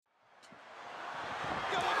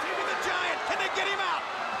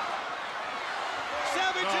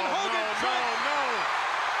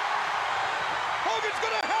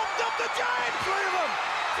Giant! Three of them!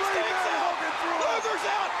 Three men Hogan threw out! Luger's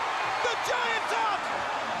out! The Giant's out!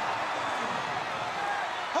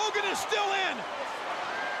 Hogan is still in!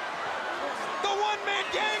 The one-man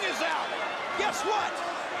gang is out! Guess what?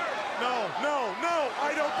 No,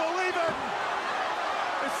 I don't believe it!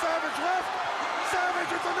 Is Savage left? Savage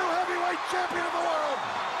is the new heavyweight champion of the world!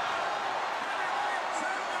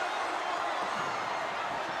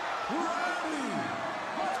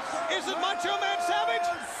 Is it Macho Man Savage?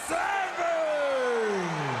 Savage!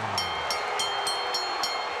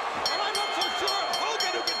 And I'm not so sure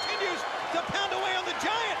Hogan, who continues to pound away on the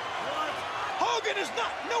Giant. What? Hogan is not.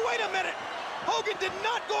 No, wait a minute. Hogan did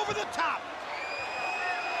not go over the top.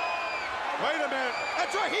 Wait a minute.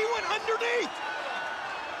 That's right. He went underneath.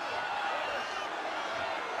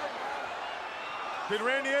 Did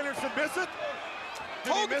Randy Anderson miss it?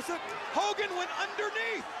 Did he miss it? Hogan went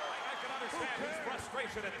underneath. I can understand his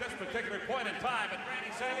frustration at this particular point in time. And Randy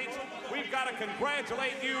Savage, we've got to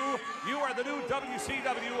congratulate you. You are the new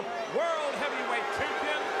WCW World Heavyweight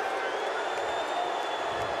Champion.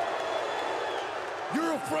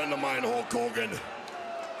 You're a friend of mine, Hulk Hogan.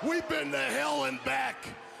 We've been to hell and back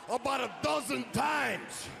about a dozen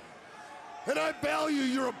times. And I value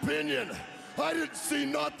your opinion. I didn't see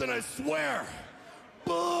nothing, I swear.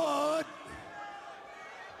 But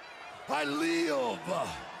I live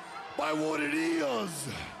by what it is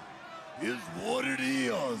what it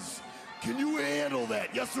is. Can you handle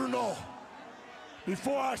that, yes or no?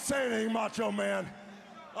 Before I say anything, Macho Man,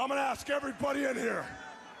 I'm gonna ask everybody in here,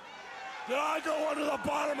 did I go under the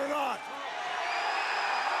bottom or not?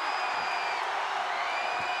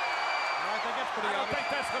 I don't think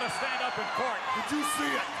that's going to stand up in court. Did you see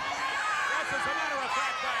it? Yes, as a matter of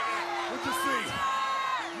fact, What'd you see?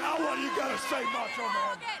 Now what do you gotta say, Macho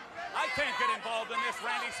Man? I can't get involved in this,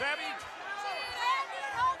 Randy Savage.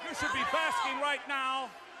 You should be basking right now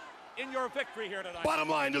in your victory here tonight. Bottom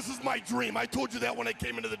line, this is my dream. I told you that when I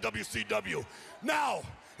came into the WCW. Now,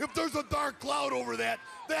 if there's a dark cloud over that,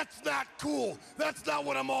 that's not cool. That's not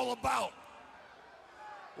what I'm all about.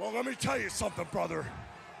 Well, let me tell you something, brother.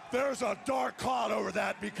 There's a dark cloud over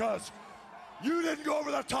that because you didn't go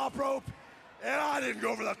over the top rope and I didn't go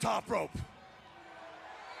over the top rope.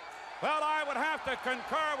 Well, I would have to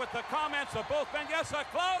concur with the comments of both men. Yes, a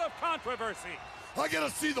cloud of controversy. I gotta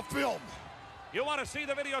see the film. You want to see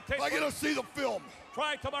the videotape? I gotta see the film.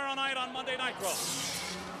 Try tomorrow night on Monday Nitro.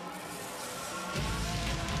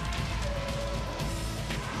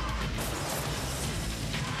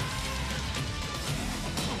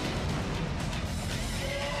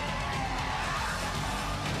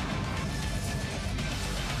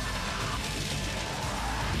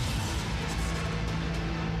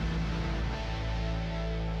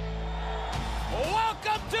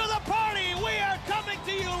 Welcome to the party. We are coming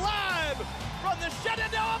to you live from the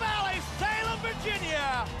Shenandoah Valley, Salem,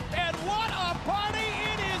 Virginia. And what a party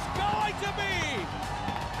it is going to be.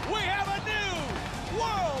 We have a new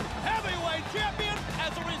World Heavyweight Champion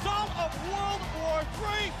as a result of World War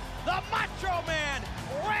III, the Macho Man,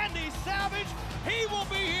 Randy Savage. He will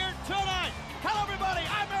be here tonight. Hello, everybody.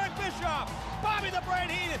 I'm Eric Bischoff, Bobby the Brain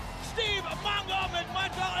Heenan, Steve Mongo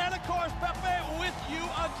McMichael, and of course, Pepe with you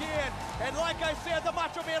again. And like I said, the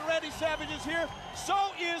Macho Man Randy Savage is here.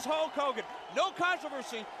 So is Hulk Hogan. No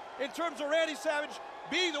controversy in terms of Randy Savage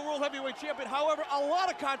being the World Heavyweight Champion. However, a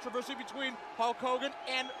lot of controversy between Hulk Hogan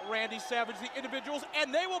and Randy Savage, the individuals,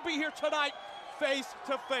 and they will be here tonight face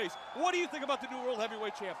to face. What do you think about the new World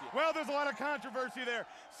Heavyweight Champion? Well, there's a lot of controversy there.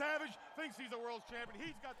 Savage thinks he's a world champion.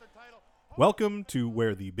 He's got the title. Welcome to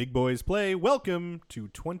Where the Big Boys Play. Welcome to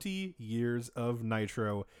 20 years of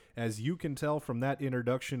Nitro. As you can tell from that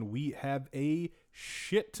introduction, we have a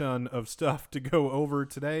shit ton of stuff to go over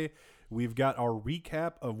today. We've got our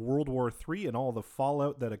recap of World War III and all the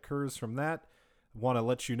fallout that occurs from that. I want to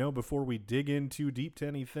let you know before we dig in too deep to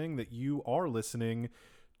anything that you are listening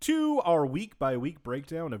to our week-by-week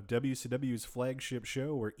breakdown of WCW's flagship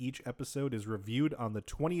show, where each episode is reviewed on the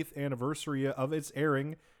 20th anniversary of its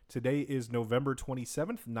airing. Today is November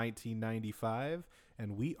 27th, 1995,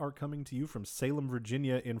 and we are coming to you from Salem,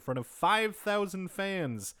 Virginia, in front of 5,000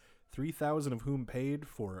 fans, 3,000 of whom paid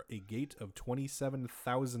for a gate of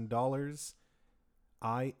 $27,000.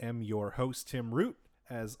 I am your host, Tim Root,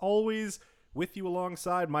 as always, with you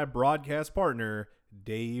alongside my broadcast partner,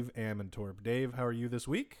 Dave Amantorp. Dave, how are you this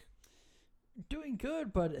week? Doing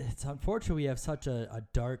good, but it's unfortunate we have such a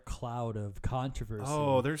dark cloud of controversy.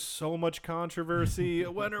 Oh, there's so much controversy.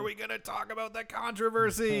 When are we going to talk about that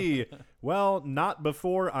controversy? Well, not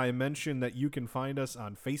before I mention that you can find us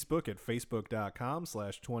on Facebook at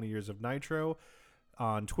facebook.com/20yearsofnitro,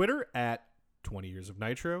 on Twitter at 20 Years of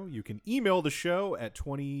Nitro. You can email the show at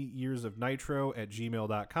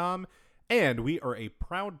 20yearsofnitro@gmail.com. And we are a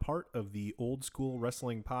proud part of the Old School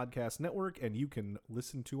Wrestling Podcast Network, and you can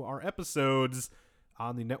listen to our episodes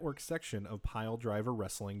on the network section of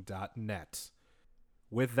piledriverwrestling.net.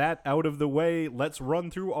 With that out of the way, let's run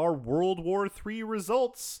through our World War III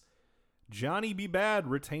results. Johnny B. Bad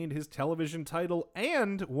retained his television title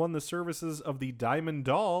and won the services of the Diamond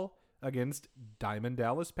Doll against Diamond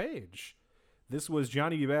Dallas Page. This was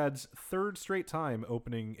Johnny B. Bad's third straight time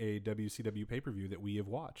opening a WCW pay-per-view that we have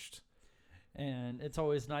watched. And it's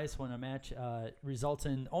always nice when a match results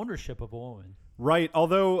in ownership of a woman. Right,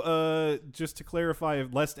 although, just to clarify,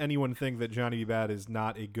 lest anyone think that Johnny B. Bad is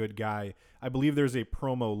not a good guy, I believe there's a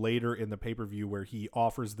promo later in the pay-per-view where he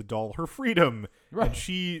offers the doll her freedom, and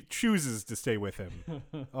she chooses to stay with him.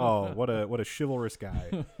 Oh, what a chivalrous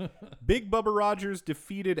guy. Big Bubba Rogers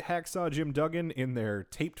defeated Hacksaw Jim Duggan in their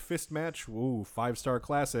taped fist match. Ooh, 5-star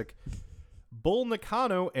classic. Bull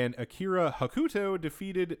Nakano and Akira Hakuto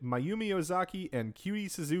defeated Mayumi Ozaki and Cutie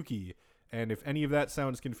Suzuki. And if any of that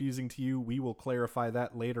sounds confusing to you, we will clarify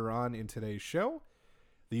that later on in today's show.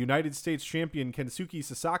 The United States champion Kensuke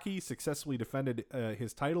Sasaki successfully defended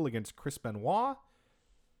his title against Chris Benoit.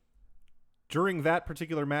 During that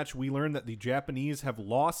particular match, we learned that the Japanese have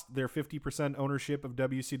lost their 50% ownership of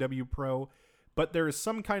WCW Pro, but there is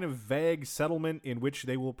some kind of vague settlement in which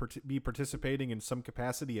they will be participating in some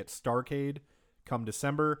capacity at Starrcade come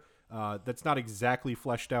December. That's not exactly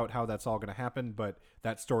fleshed out how that's all going to happen, but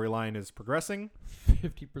that storyline is progressing.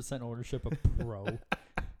 50% ownership of Pro.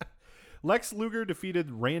 Lex Luger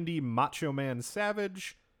defeated Randy Macho Man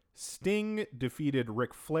Savage. Sting defeated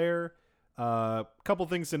Ric Flair. Couple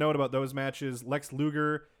things to note about those matches. Lex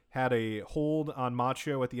Luger had a hold on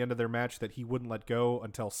Macho at the end of their match that he wouldn't let go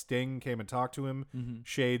until Sting came and talked to him. Mm-hmm.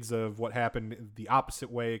 Shades of what happened the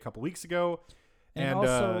opposite way a couple weeks ago. And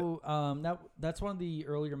also, that's one of the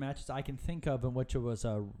earlier matches I can think of in which it was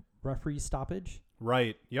a referee stoppage.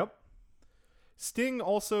 Right, yep. Sting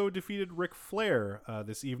also defeated Ric Flair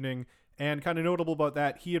this evening, and kind of notable about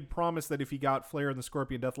that, he had promised that if he got Flair in the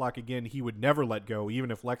Scorpion Deathlock again, he would never let go,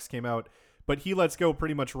 even if Lex came out. But he lets go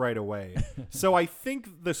pretty much right away. So I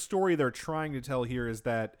think the story they're trying to tell here is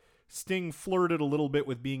that Sting flirted a little bit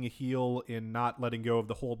with being a heel in not letting go of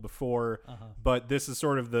the hold before, but this is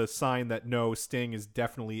sort of the sign that no, Sting is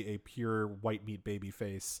definitely a pure white meat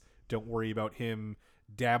babyface. Don't worry about him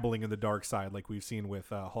dabbling in the dark side like we've seen with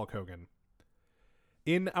Hulk Hogan.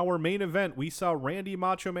 In our main event, we saw Randy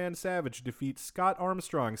Macho Man Savage defeat Scott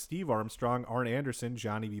Armstrong, Steve Armstrong, Arn Anderson,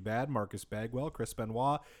 Johnny B. Bad, Marcus Bagwell, Chris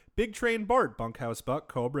Benoit, Big Train Bart, Bunkhouse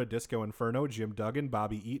Buck, Cobra, Disco Inferno, Jim Duggan,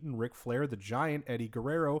 Bobby Eaton, Ric Flair, The Giant, Eddie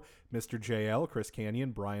Guerrero, Mr. JL, Chris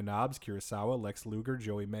Kanyon, Brian Knobbs, Kurosawa, Lex Luger,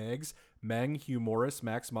 Joey Maggs, Meng, Hugh Morris,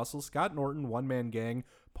 Max Muscle, Scott Norton, One Man Gang,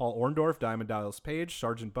 Paul Orndorff, Diamond Dallas Page,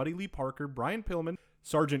 Sergeant Buddy Lee Parker, Brian Pillman,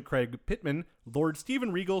 Sergeant Craig Pittman, Lord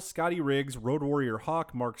Steven Regal, Scotty Riggs, Road Warrior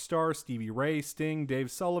Hawk, Mark Starr, Stevie Ray, Sting, Dave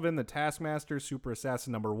Sullivan, The Taskmaster, Super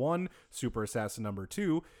Assassin number 1, Super Assassin number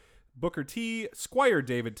 2, Booker T, Squire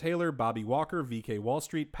David Taylor, Bobby Walker, VK Wall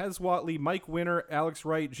Street, Pez Whatley, Mike Winner, Alex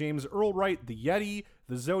Wright, James Earl Wright, The Yeti,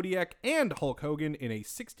 The Zodiac, and Hulk Hogan in a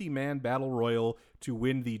 60-man battle royal to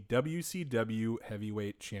win the WCW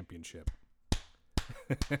Heavyweight Championship.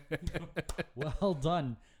 Well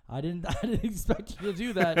done. I didn't expect you to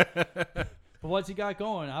do that. But once you got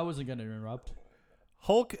going, I wasn't going to interrupt.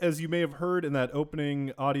 Hulk, as you may have heard in that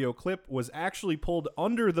opening audio clip, was actually pulled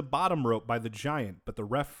under the bottom rope by the Giant, but the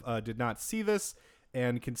ref did not see this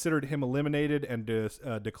and considered him eliminated and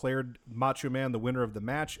declared Macho Man the winner of the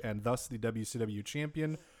match and thus the WCW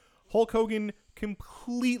champion. Hulk Hogan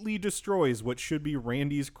completely destroys what should be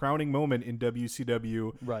Randy's crowning moment in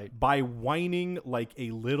WCW by whining like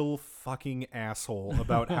a little fucking asshole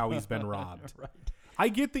about how he's been robbed. I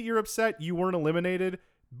get that you're upset you weren't eliminated,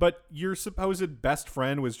 but your supposed best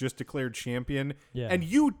friend was just declared champion, and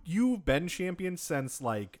you've been champion since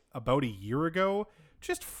like about a year ago.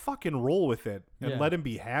 Just fucking roll with it and let him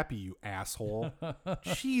be happy, you asshole.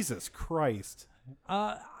 Jesus Christ.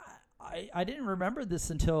 I didn't remember this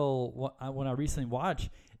until when I recently watched.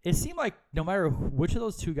 It seemed like no matter which of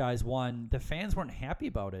those two guys won, the fans weren't happy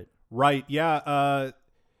about it. Right, yeah.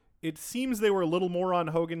 It seems they were a little more on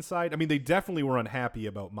Hogan's side. I mean, they definitely were unhappy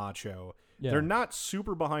about Macho. Yeah. They're not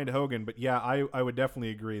super behind Hogan, but yeah, I would definitely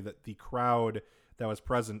agree that the crowd that was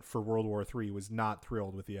present for World War III was not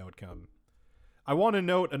thrilled with the outcome. I want to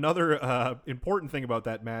note another important thing about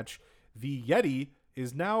that match. The Yeti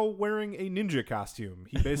is now wearing a ninja costume.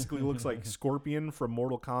 He basically looks like Scorpion from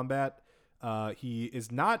Mortal Kombat. He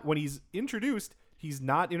is not, when he's introduced, He's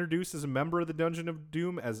not introduced as a member of the Dungeon of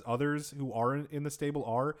Doom as others who are in the stable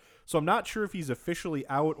are. So I'm not sure if he's officially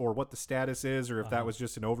out or what the status is, or if that was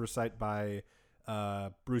just an oversight by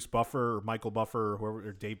Bruce Buffer or Michael Buffer or whoever,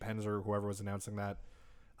 or Dave Penzer or whoever was announcing that.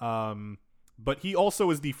 But he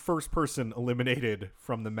also is the first person eliminated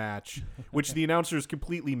from the match, which the announcers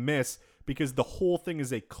completely miss because the whole thing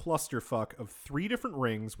is a clusterfuck of 3 different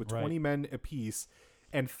rings with 20 men apiece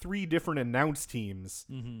and 3 different announce teams.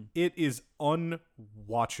 It is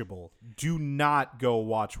unwatchable. Do not go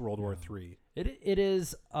watch World War III. It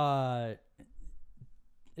is a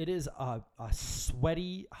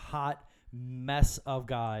sweaty, hot mess of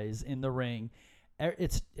guys in the ring.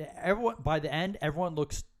 It's everyone. By the end, everyone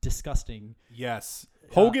looks disgusting. Yes,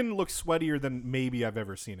 Hogan looks sweatier than maybe I've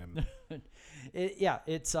ever seen him.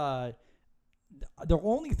 It's the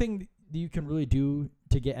only thing that you can really do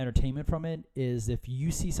to get entertainment from it is if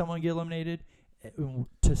you see someone get eliminated,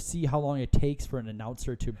 to see how long it takes for an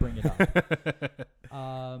announcer to bring it up.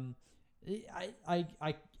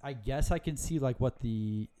 I guess I can see like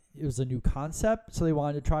it was a new concept, so they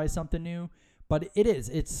wanted to try something new. But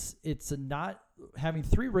it's not having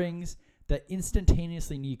 3 rings that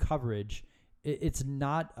instantaneously need coverage. It's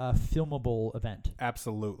not a filmable event.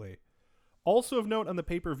 Absolutely. Also of note on the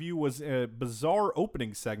pay-per-view was a bizarre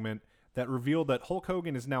opening segment that revealed that Hulk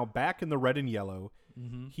Hogan is now back in the red and yellow.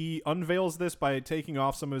 He unveils this by taking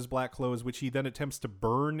off some of his black clothes, which he then attempts to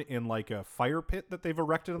burn in like a fire pit that they've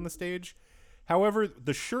erected on the stage. However,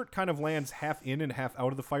 the shirt kind of lands half in and half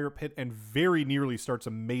out of the fire pit and very nearly starts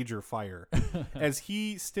a major fire. As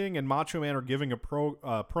he, Sting, and Macho Man are giving a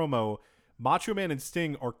promo, Macho Man and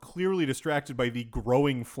Sting are clearly distracted by the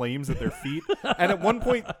growing flames at their feet. And at one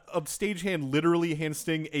point, a stagehand literally hands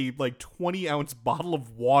Sting a 20-ounce bottle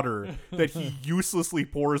of water that he uselessly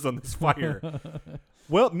pours on this fire.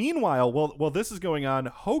 Well, meanwhile, while this is going on,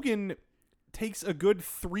 Hogan takes a good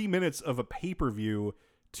 3 minutes of a pay-per-view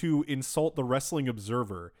to insult the Wrestling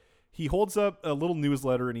Observer. He holds up a little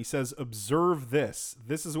newsletter and he says, "Observe this.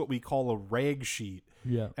 This is what we call a rag sheet."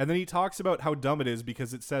 Yeah. And then he talks about how dumb it is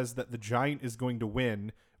because it says that the Giant is going to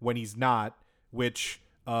win when he's not, which,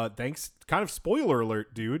 thanks, kind of spoiler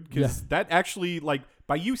alert, dude, because that actually,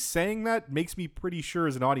 by you saying that makes me pretty sure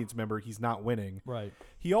as an audience member he's not winning. Right.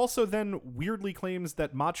 He also then weirdly claims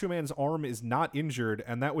that Macho Man's arm is not injured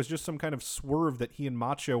and that was just some kind of swerve that he and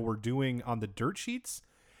Macho were doing on the dirt sheets.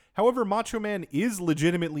 However, Macho Man is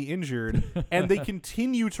legitimately injured, and they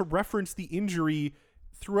continue to reference the injury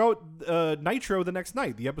throughout Nitro the next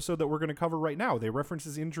night, the episode that we're going to cover right now. They reference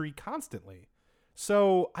his injury constantly.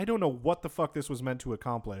 So I don't know what the fuck this was meant to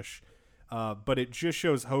accomplish, but it just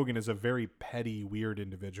shows Hogan as a very petty, weird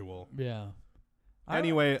individual. Yeah.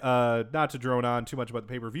 Anyway, not to drone on too much about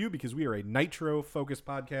the pay-per-view because we are a Nitro-focused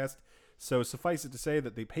podcast, so suffice it to say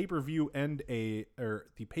that the pay-per-view earned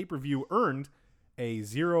a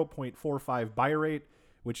 0.45 buy rate,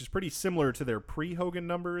 which is pretty similar to their pre-Hogan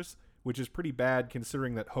numbers, which is pretty bad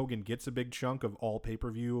considering that Hogan gets a big chunk of all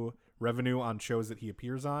pay-per-view revenue on shows that he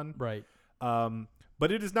appears on. Right.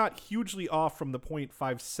 But it is not hugely off from the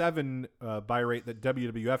 0.57 buy rate that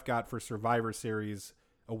WWF got for Survivor Series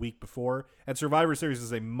a week before. And Survivor Series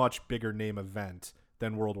is a much bigger name event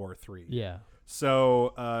than World War III. Yeah.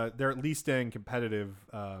 So they're at least staying competitive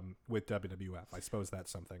with WWF. I suppose that's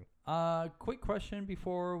something. Quick question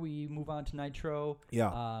before we move on to Nitro.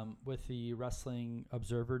 Yeah. With the Wrestling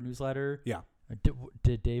Observer newsletter. Yeah.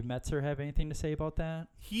 Did Dave Metzer have anything to say about that?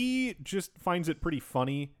 He just finds it pretty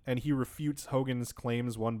funny, and he refutes Hogan's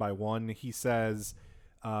claims one by one. He says,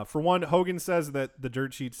 for one, Hogan says that the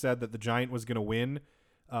dirt sheet said that the Giant was going to win.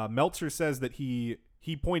 Meltzer says that he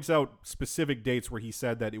points out specific dates where he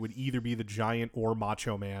said that it would either be the Giant or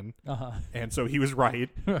Macho Man. And so he was right.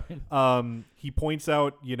 Right. He points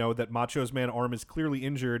out, that Macho's Man arm is clearly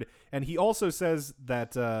injured. And he also says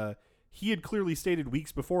that he had clearly stated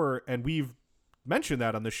weeks before, and we've mentioned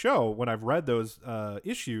that on the show when I've read those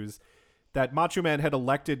issues, that Macho Man had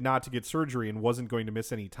elected not to get surgery and wasn't going to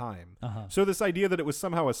miss any time. So this idea that it was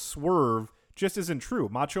somehow a swerve just isn't true.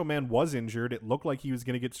 Macho Man was injured. It looked like he was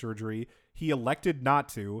going to get surgery. He elected not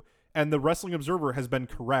to. And the Wrestling Observer has been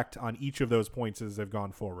correct on each of those points as they've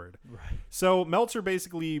gone forward. Right. So Meltzer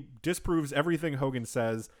basically disproves everything Hogan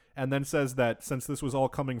says and then says that since this was all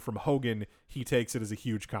coming from Hogan, he takes it as a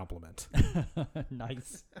huge compliment.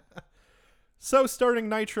 Nice. So starting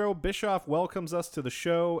Nitro, Bischoff welcomes us to the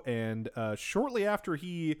show, and shortly after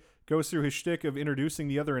he goes through his shtick of introducing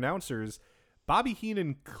the other announcers, Bobby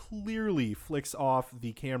Heenan clearly flicks off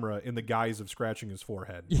the camera in the guise of scratching his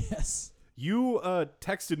forehead. Yes. You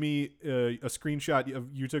texted me a screenshot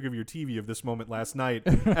you took of your TV of this moment last night,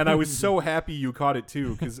 and I was so happy you caught it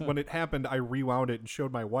too, because when it happened, I rewound it and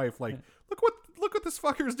showed my wife, like, look what this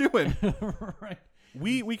fucker's doing. Right.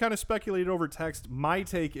 We kind of speculated over text. My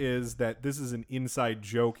take is that this is an inside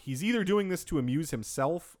joke. He's either doing this to amuse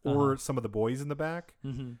himself or some of the boys in the back.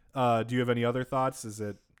 Mm-hmm. Do you have any other thoughts? Is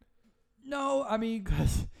it? No, I mean,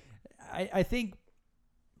 'cause I think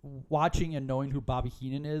watching and knowing who Bobby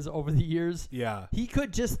Heenan is over the years, Yeah. he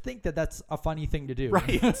could just think that that's a funny thing to do.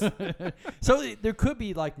 Right. So there could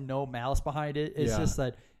be like no malice behind it. It's Yeah. just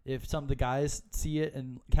that if some of the guys see it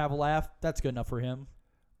and have a laugh, that's good enough for him.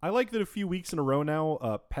 I like that a few weeks in a row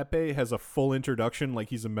now, Pepe has a full introduction like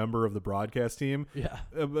he's a member of the broadcast team. Yeah.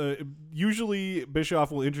 Usually, Bischoff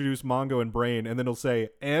will introduce Mongo and Brain, and then he'll say,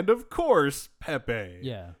 and of course, Pepe.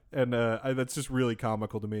 Yeah. And that's just really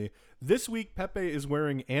comical to me. This week, Pepe is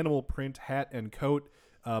wearing animal print hat and coat.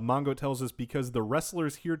 Mongo tells us because the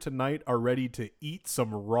wrestlers here tonight are ready to eat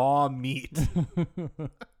some raw meat.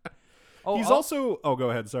 He's also... Oh,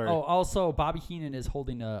 go ahead. Sorry. Oh, also, Bobby Heenan is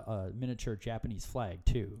holding a miniature Japanese flag,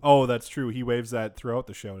 too. Oh, that's true. He waves that throughout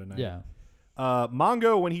the show tonight. Yeah.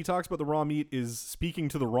 Mongo, when he talks about the raw meat, is speaking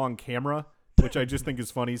to the wrong camera, which I just think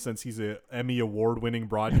is funny since he's a Emmy award-winning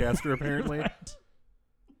broadcaster, apparently. Right.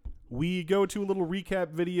 We go to a little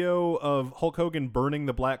recap video of Hulk Hogan burning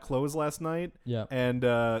the black clothes last night. Yeah. And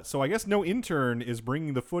so I guess no intern is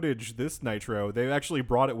bringing the footage this Nitro. They actually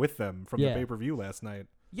brought it with them from the pay-per-view last night.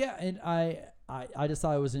 Yeah, and I just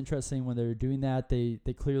thought it was interesting when they were doing that. They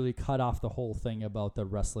clearly cut off the whole thing about the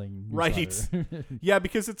wrestling newsletter. Right. Yeah,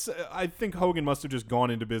 because it's I think Hogan must have just gone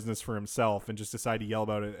into business for himself and just decided to yell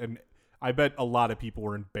about it. And I bet a lot of people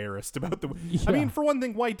were embarrassed about the... Yeah. I mean, for one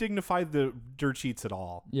thing, why dignify the dirt sheets at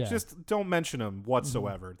all? Yeah. Just don't mention them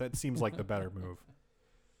whatsoever. Mm-hmm. That seems like the better move.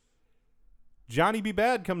 Johnny B.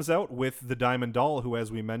 Bad comes out with the Diamond Doll, who, as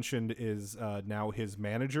we mentioned, is now his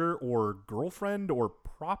manager or girlfriend or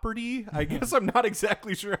property. I guess I'm not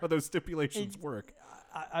exactly sure how those stipulations work.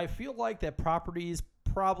 I feel like that property is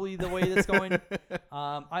probably the way that's going.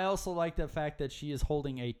 I also like the fact that she is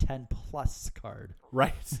holding a 10+ card.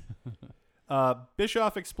 Right.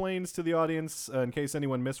 Bischoff explains to the audience, in case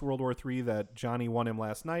anyone missed World War III, that Johnny won him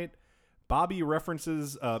last night. Bobby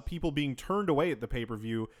references people being turned away at the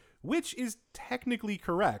pay-per-view, which is technically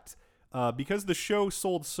correct. Because the show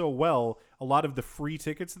sold so well, a lot of the free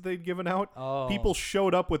tickets that they'd given out, people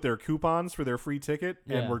showed up with their coupons for their free ticket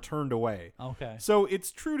and were turned away. Okay. So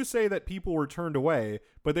it's true to say that people were turned away,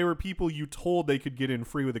 but they were people you told they could get in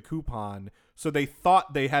free with a coupon, so they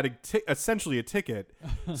thought they had essentially a ticket.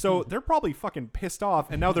 So they're probably fucking pissed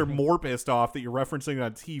off, and now they're more pissed off that you're referencing it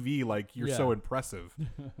on TV like you're so impressive.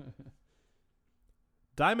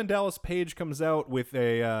 Diamond Dallas Page comes out with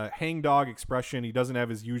a hangdog expression. He doesn't have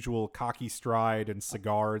his usual cocky stride and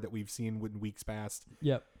cigar that we've seen in weeks past.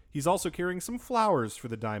 Yep. He's also carrying some flowers for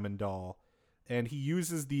the Diamond Doll, and he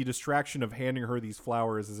uses the distraction of handing her these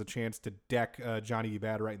flowers as a chance to deck Johnny B.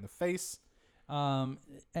 Bad right in the face. And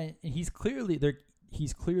he's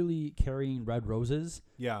clearly carrying red roses.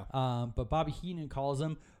 Yeah. But Bobby Heenan calls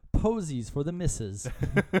them posies for the misses.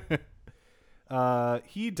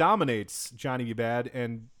 He dominates Johnny B. Bad,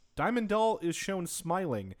 and Diamond Doll is shown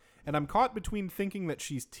smiling. And I'm caught between thinking that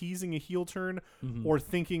she's teasing a heel turn or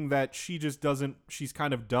thinking that she's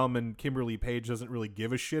kind of dumb and Kimberly Page doesn't really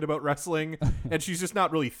give a shit about wrestling. And she's just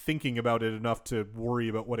not really thinking about it enough to worry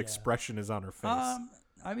about what expression is on her face.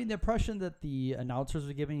 I mean, the impression that the announcers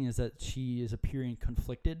are giving is that she is appearing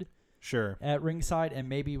conflicted. Sure. At ringside, and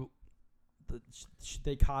maybe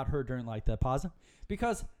they caught her during like the pause.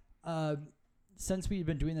 Because... since we've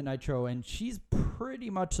been doing the Nitro, and she's pretty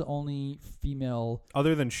much the only female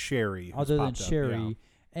other than Sherry.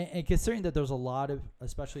 And considering that there's a lot of,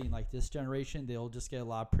 especially in like this generation, they'll just get a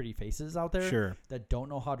lot of pretty faces out there that don't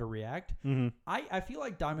know how to react. Mm-hmm. I feel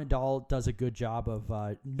like Diamond Doll does a good job of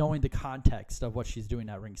knowing the context of what she's doing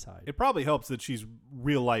at ringside. It probably helps that she's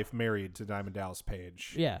real life married to Diamond Dallas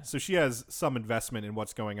Page. Yeah. So she has some investment in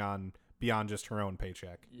what's going on beyond just her own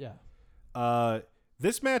paycheck. Yeah.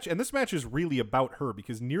 This match is really about her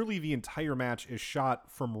because nearly the entire match is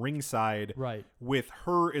shot from ringside, right, with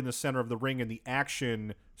her in the center of the ring and the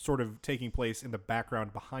action sort of taking place in the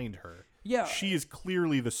background behind her. Yeah. She is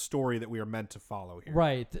clearly the story that we are meant to follow here.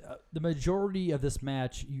 Right. The majority of this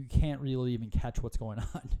match, you can't really even catch what's going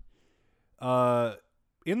on.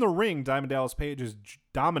 In the ring, Diamond Dallas Page is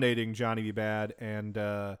dominating Johnny B. Bad, and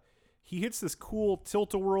he hits this cool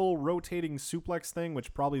tilt-a-whirl rotating suplex thing,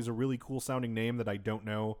 which probably is a really cool sounding name that I don't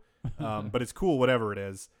know, but it's cool whatever it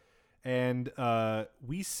is. And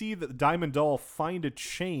we see that the Diamond Doll find a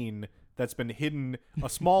chain that's been hidden, a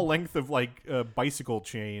small length of like a bicycle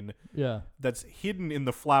chain Yeah. that's hidden in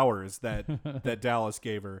the flowers that Dallas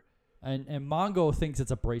gave her. And Mongo thinks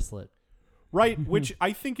it's a bracelet. Right, which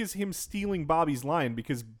I think is him stealing Bobby's line,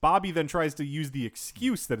 because Bobby then tries to use the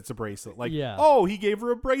excuse that it's a bracelet. Like, Yeah. oh, he gave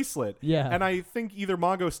her a bracelet. Yeah. And I think either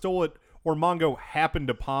Mongo stole it or Mongo happened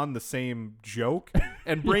upon the same joke.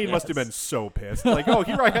 And Brain must have been so pissed. Like, oh,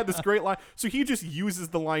 here I had this great line. So he just uses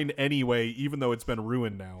the line anyway, even though it's been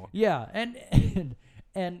ruined now. Yeah,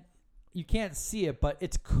 and you can't see it, but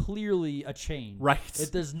it's clearly a chain. Right.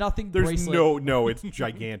 There's nothing There's bracelet. no, it's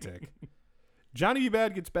gigantic. Johnny B.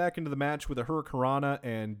 Bad gets back into the match with a Hurricanrana,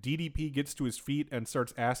 and DDP gets to his feet and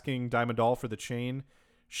starts asking Diamond Doll for the chain.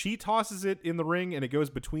 She tosses it in the ring, and it goes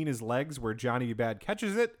between his legs where Johnny B. Bad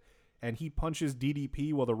catches it, and he punches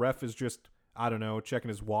DDP while the ref is just, I don't know, checking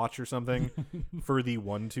his watch or something for the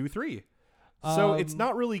 1, 2, 3. So it's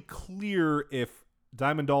not really clear if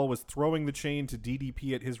Diamond Doll was throwing the chain to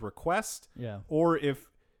DDP at his request, Yeah. or if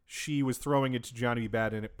she was throwing it to Johnny B.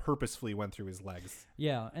 Bad and it purposefully went through his legs.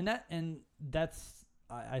 Yeah, and that's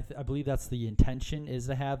I believe that's the intention, is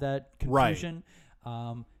to have that confusion.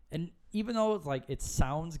 Right. And even though it's like it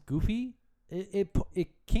sounds goofy, it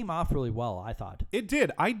came off really well, I thought. It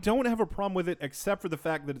did. I don't have a problem with it, except for the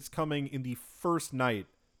fact that it's coming in the first night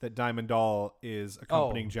that Diamond Doll is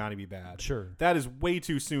accompanying Johnny B. Bad. Sure. That is way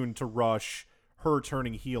too soon to rush her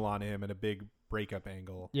turning heel on him in a big breakup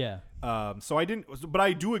angle. Yeah. So I didn't, but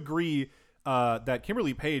I do agree that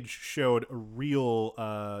Kimberly Page showed a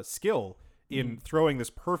real skill in throwing this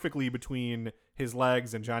perfectly between his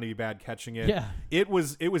legs and Johnny B. Bad catching it. Yeah. It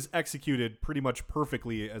was executed pretty much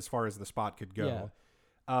perfectly as far as the spot could go.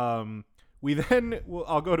 Yeah.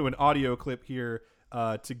 I'll go to an audio clip here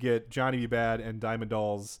to get Johnny B. Bad and Diamond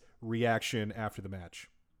Doll's reaction after the match.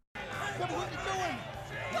 What are you doing?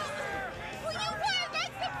 Will you wear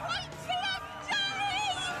that the white chant, Johnny?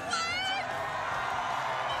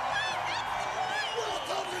 World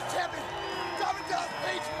Television Champion, Diamond Dallas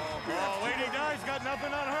Page. Oh, Lady Di's got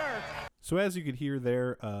nothing on her. So as you could hear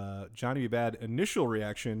there, Johnny B. Bad initial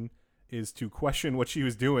reaction is to question what she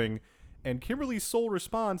was doing, and Kimberly's sole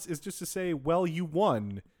response is just to say, well, you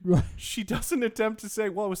won. Right. She doesn't attempt to say,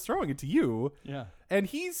 well, I was throwing it to you. Yeah. And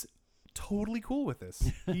he's totally cool with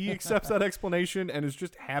this. He accepts that explanation and is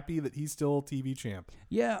just happy that he's still TV champ.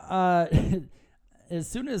 Yeah. As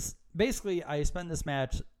soon as basically I spend this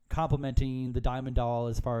match complimenting the Diamond Doll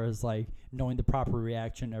as far as like knowing the proper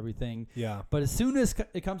reaction and everything. Yeah. But as soon as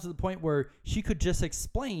it comes to the point where she could just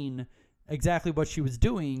explain exactly what she was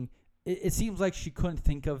doing, it seems like she couldn't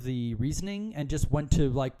think of the reasoning and just went to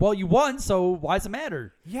like, well, you won, so why does it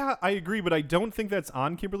matter? Yeah, I agree, but I don't think that's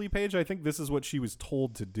on Kimberly Page. I think this is what she was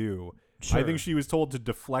told to do. Sure. I think she was told to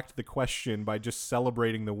deflect the question by just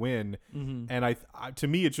celebrating the win. Mm-hmm. And to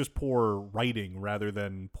me, it's just poor writing rather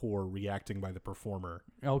than poor reacting by the performer.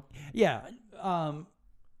 Oh, yeah.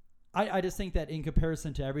 I just think that in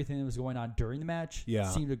comparison to everything that was going on during the match, Yeah.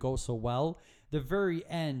 it seemed to go so well. The very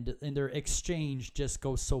end in their exchange just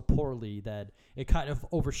goes so poorly that it kind of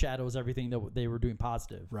overshadows everything that they were doing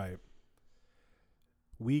positive. Right.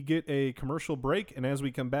 We get a commercial break, and as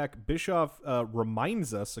we come back, Bischoff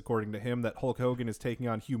reminds us, according to him, that Hulk Hogan is taking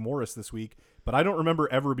on Hugh Morris this week, but I don't remember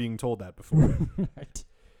ever being told that before. Right.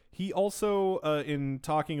 He also, in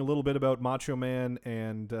talking a little bit about Macho Man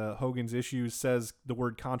and Hogan's issues, says the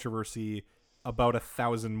word controversy about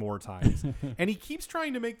 1,000 more times. And he keeps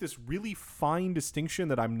trying to make this really fine distinction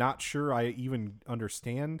that I'm not sure I even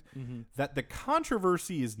understand, that the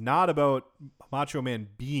controversy is not about Macho Man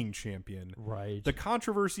being champion. Right. The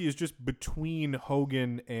controversy is just between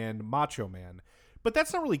Hogan and Macho Man. But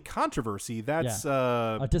that's not really controversy. That's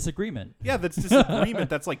a disagreement. yeah, that's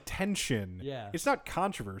disagreement. That's like tension. Yeah. It's not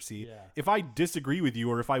controversy. Yeah. If I disagree with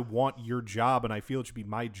you or if I want your job and I feel it should be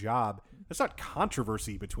my job, that's not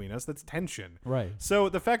controversy between us. That's tension. Right. So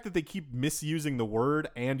the fact that they keep misusing the word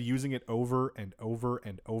and using it over and over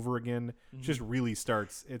and over again just really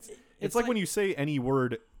starts. It's like when you say any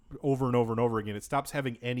word over and over and over again, it stops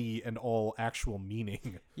having any and all actual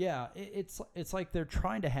meaning. Yeah, it's like they're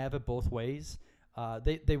trying to have it both ways.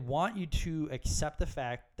 They want you to accept the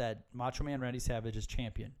fact that Macho Man Randy Savage is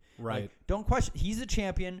champion. Right. Like, don't question. He's a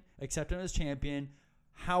champion. Accept him as champion.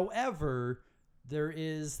 However, there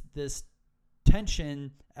is this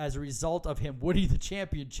tension as a result of him winning the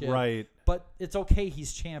championship. Right. But it's okay.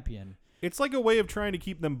 He's champion. It's like a way of trying to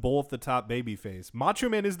keep them both the top babyface. Macho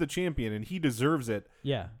Man is the champion, and he deserves it.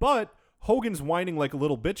 Yeah. But Hogan's whining like a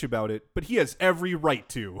little bitch about it, but he has every right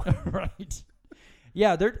to. Right.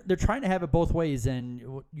 Yeah, they're trying to have it both ways, and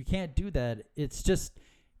you can't do that. It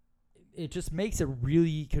just makes it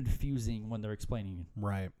really confusing when they're explaining it.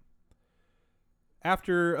 Right.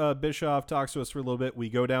 After Bischoff talks to us for a little bit, we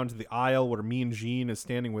go down to the aisle where Mean Gene is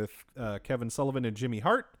standing with Kevin Sullivan and Jimmy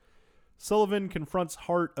Hart. Sullivan confronts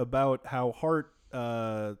Hart about how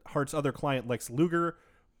Hart's other client, Lex Luger,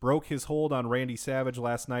 broke his hold on Randy Savage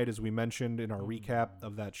last night, as we mentioned in our recap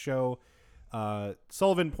of that show.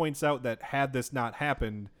 Sullivan points out that had this not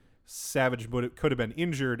happened, Savage could have been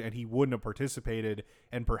injured and he wouldn't have participated,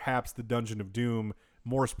 and perhaps the Dungeon of Doom,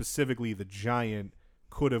 more specifically the Giant,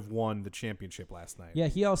 could have won the championship last night. Yeah,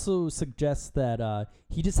 he also suggests that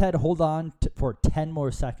he just had to hold on for 10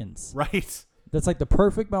 more seconds. Right. That's like the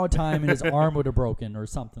perfect amount of time, and his arm would have broken or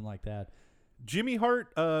something like that. Jimmy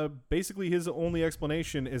Hart, basically his only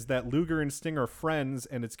explanation is that Luger and Sting are friends,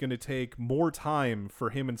 and it's going to take more time for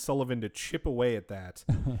him and Sullivan to chip away at that.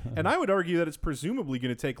 And I would argue that it's presumably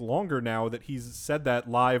going to take longer now that he's said that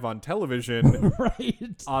live on television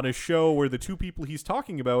Right. on a show where the two people he's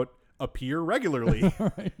talking about appear regularly.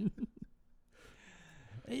 Right.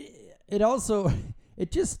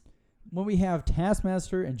 It just, when we have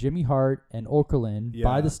Taskmaster and Jimmy Hart and Okerlund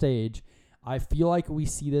by the stage, I feel like we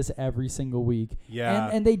see this every single week. Yeah.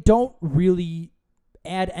 And they don't really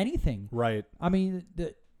add anything. Right. I mean,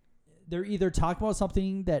 they're either talking about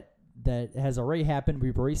something that has already happened,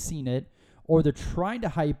 we've already seen it, or they're trying to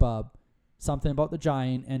hype up something about the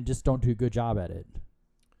Giant and just don't do a good job at it.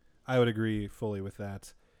 I would agree fully with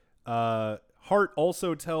that. Hart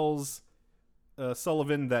also tells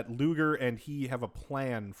Sullivan that Luger and he have a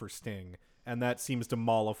plan for Sting, and that seems to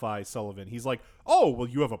mollify Sullivan. He's like, oh, well,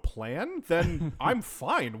 you have a plan? Then I'm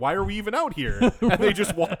fine. Why are we even out here? And they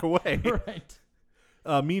just walk away. Right.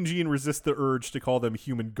 Mean Gene resists the urge to call them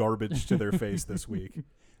human garbage to their face this week.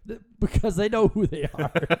 Because they know who they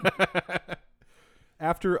are.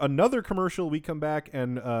 After another commercial, we come back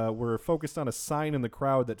and we're focused on a sign in the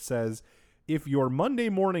crowd that says, if your Monday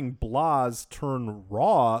morning blahs turn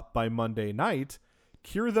raw by Monday night,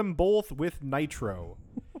 cure them both with Nitro.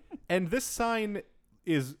 And this sign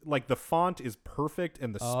is like, the font is perfect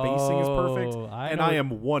and the spacing is perfect. I am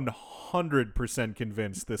 100%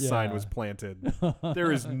 convinced this sign was planted.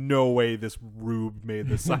 There is no way this rube made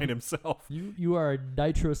the sign himself. You are a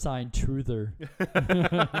Nitro sign truther.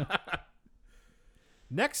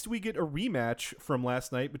 Next, we get a rematch from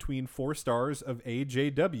last night between 4 stars of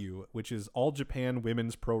AJW, which is All Japan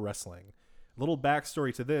Women's Pro Wrestling. Little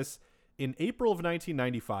backstory to this. In April of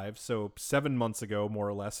 1995, so 7 months ago, more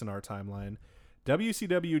or less in our timeline,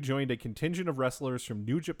 WCW joined a contingent of wrestlers from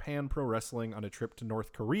New Japan Pro Wrestling on a trip to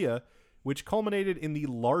North Korea, which culminated in the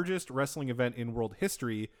largest wrestling event in world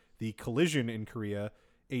history, the Collision in Korea,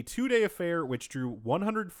 a 2-day affair which drew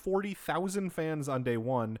 140,000 fans on day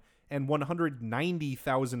 1 and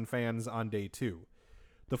 190,000 fans on day 2.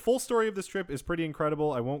 The full story of this trip is pretty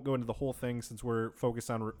incredible. I won't go into the whole thing since we're focused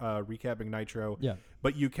on recapping Nitro. Yeah.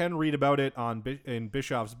 But you can read about it in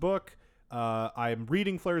Bischoff's book. I'm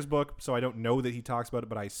reading Flair's book, so I don't know that he talks about it,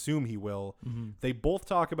 but I assume he will. Mm-hmm. They both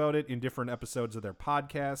talk about it in different episodes of their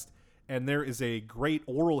podcast, and there is a great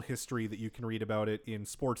oral history that you can read about it in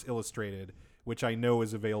Sports Illustrated, which I know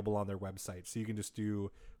is available on their website. So you can just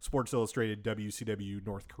do Sports Illustrated WCW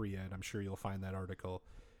North Korea, and I'm sure you'll find that article.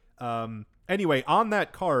 Anyway, on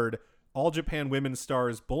that card, All Japan Women's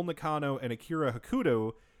stars Bull Nakano and Akira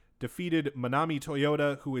Hakuto defeated Manami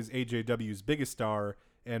Toyota, who is AJW's biggest star,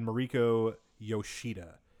 and Mariko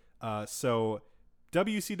Yoshida. So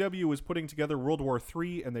WCW was putting together World War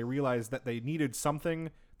III, and they realized that they needed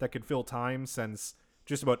something that could fill time, since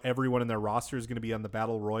just about everyone in their roster is going to be on the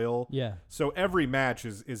Battle Royal. Yeah. So every match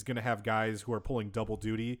is going to have guys who are pulling double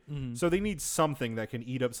duty. Mm-hmm. So they need something that can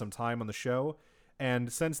eat up some time on the show.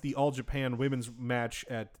 And since the All Japan women's match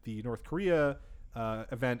at the North Korea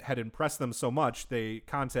event had impressed them so much, they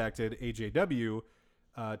contacted AJW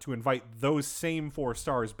to invite those same 4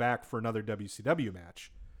 stars back for another WCW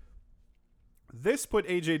match. This put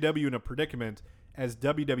AJW in a predicament, as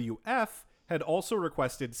WWF had also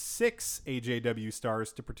requested 6 AJW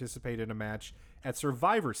stars to participate in a match at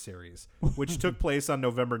Survivor Series, which took place on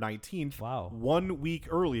November 19th, 1 week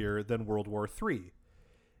earlier than World War III.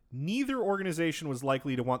 Neither organization was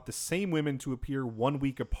likely to want the same women to appear 1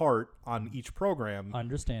 week apart on each program.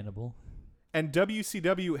 Understandable. And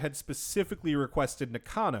WCW had specifically requested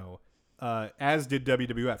Nakano, as did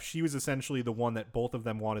WWF. She was essentially the one that both of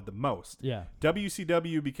them wanted the most. Yeah.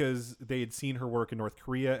 WCW because they had seen her work in North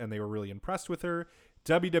Korea and they were really impressed with her.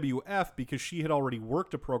 WWF because she had already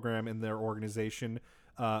worked a program in their organization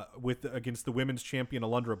against the women's champion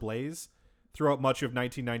Alundra Blaze throughout much of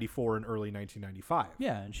 1994 and early 1995.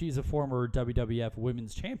 Yeah, and she's a former WWF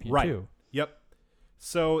women's champion, right. too. Yep.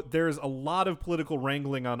 So there's a lot of political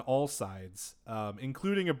wrangling on all sides,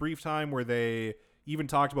 including a brief time where they even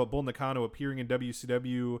talked about Bull Nakano appearing in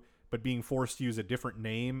WCW, but being forced to use a different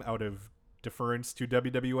name out of deference to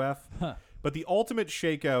WWF. Huh. But the ultimate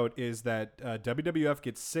shakeout is that WWF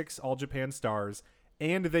gets 6 All Japan stars,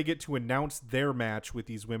 and they get to announce their match with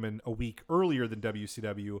these women a week earlier than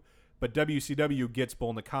WCW. But WCW gets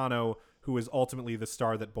Bull Nakano, who is ultimately the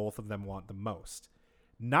star that both of them want the most.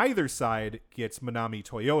 Neither side gets Manami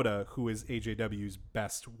Toyota, who is AJW's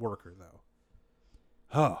best worker, though.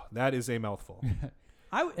 Oh, that is a mouthful.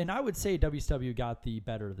 I would say WCW got the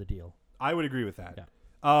better of the deal. I would agree with that. Yeah.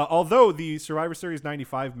 Although the Survivor Series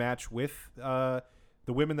 95 match with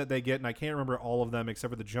the women that they get, and I can't remember all of them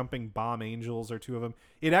except for the Jumping Bomb Angels or 2 of them,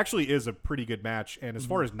 it actually is a pretty good match. And as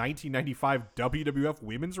far as 1995 WWF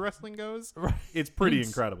women's wrestling goes, it's pretty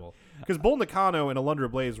incredible. Because Bull Nakano and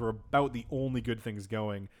Alundra Blaze were about the only good things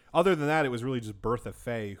going. Other than that, it was really just Bertha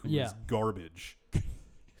Faye, who was garbage.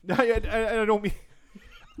 I don't mean...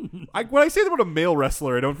 when I say that about a male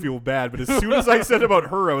wrestler, I don't feel bad, but as soon as I said about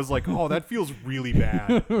her, I was like, oh, that feels really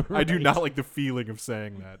bad. I do not like the feeling of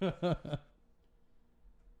saying that.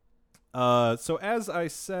 So as I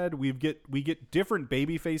said, we get different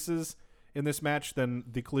baby faces in this match than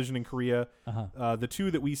the Collision in Korea. The 2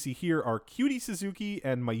 that we see here are Cutie Suzuki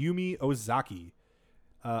and Mayumi Ozaki.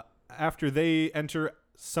 After they enter,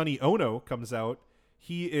 Sonny Ono comes out.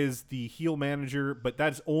 He is the heel manager, but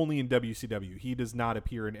that's only in WCW. He does not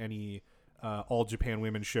appear in any All Japan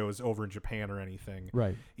Women shows over in Japan or anything.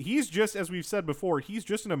 Right. He's just, as we've said before, he's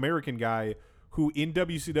just an American guy who in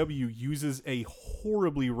WCW uses a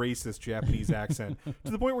horribly racist Japanese accent to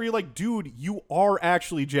the point where you're like, dude, you are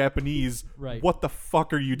actually Japanese. Right. What the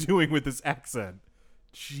fuck are you doing with this accent?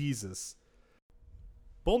 Jesus.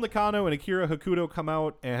 Bull Nakano and Akira Hakuto come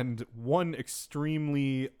out, and one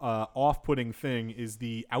extremely off-putting thing is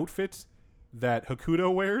the outfit that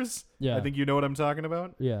Hakuto wears. Yeah. I think you know what I'm talking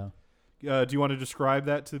about. Yeah. Do you want to describe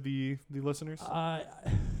that to the listeners?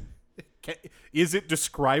 Is it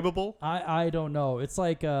describable? I don't know. It's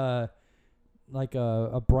like a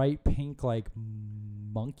bright pink like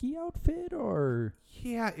monkey outfit, or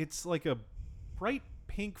Yeah, it's like a bright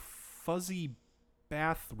pink fuzzy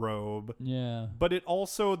bathrobe. Yeah. But it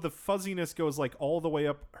also, the fuzziness goes like all the way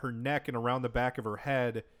up her neck and around the back of her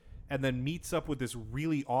head, and then meets up with this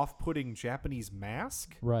really off-putting Japanese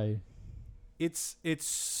mask. Right. It's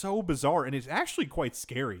so bizarre, and it's actually quite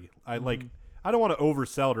scary. I don't want to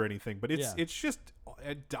oversell it or anything, but it's just,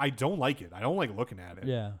 I don't like it. I don't like looking at it.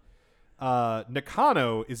 Yeah.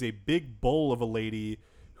 Nakano is a big bull of a lady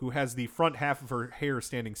who has the front half of her hair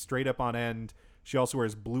standing straight up on end. She also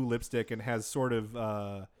wears blue lipstick and has sort of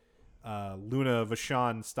Luna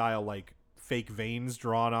Vachon style like fake veins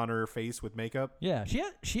drawn on her face with makeup. Yeah,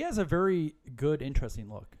 she has a very good,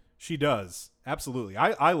 interesting look. She does. Absolutely.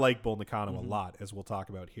 I like Bull Nakano a lot, as we'll talk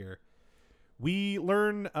about here. We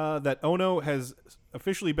learn that Ono has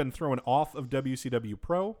officially been thrown off of WCW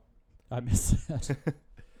Pro. I miss that.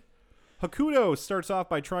 Hakuto starts off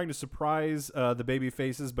by trying to surprise the baby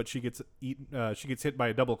faces, but she gets hit by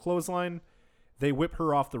a double clothesline. They whip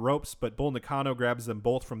her off the ropes, but Bull Nakano grabs them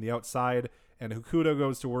both from the outside, and Hakuto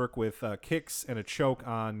goes to work with kicks and a choke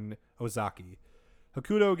on Ozaki.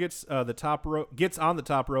 Hakuto gets on the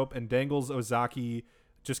top rope and dangles Ozaki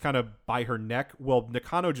just kind of by her neck. Well,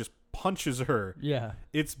 Nakano just punches her. Yeah.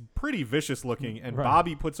 It's pretty vicious looking, and Right.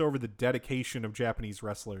 Bobby puts over the dedication of Japanese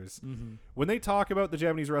wrestlers. When they talk about the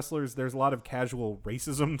Japanese wrestlers, there's a lot of casual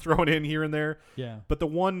racism thrown in here and there. Yeah. But the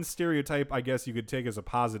one stereotype I guess you could take as a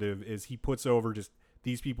positive is he puts over just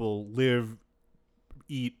these people live,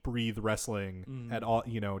 eat, breathe wrestling at all,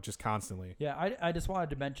 just constantly. Yeah, I just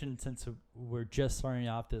wanted to mention, since we're just starting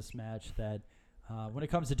off this match, that when it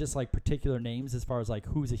comes to just like particular names, as far as like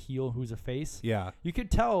who's a heel, who's a face, Yeah. you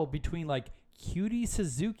could tell between like Cutie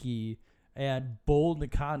Suzuki and Bull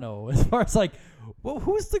Nakano as far as like, well,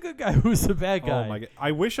 who's the good guy, who's the bad guy. Oh my god!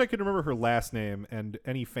 I wish I could remember her last name. And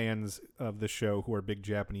any fans of the show who are big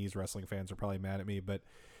Japanese wrestling fans are probably mad at me. But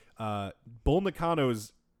Bull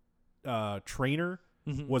Nakano's trainer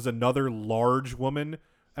was another large woman,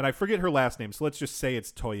 and I forget her last name. So let's just say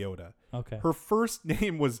it's Toyota. Okay. Her first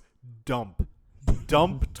name was Dump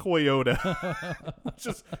Toyota.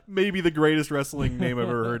 Just maybe the greatest wrestling name I've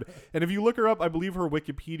ever heard. And if you look her up, I believe her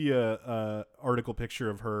Wikipedia article picture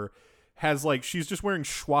of her has like, she's just wearing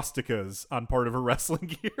swastikas on part of her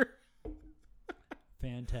wrestling gear.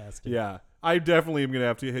 Fantastic. Yeah. I definitely am going to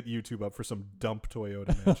have to hit YouTube up for some Dump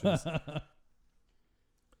Toyota matches.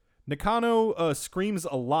 Nakano screams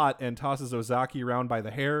a lot and tosses Ozaki around by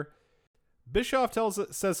the hair. Bischoff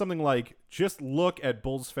says something like, just look at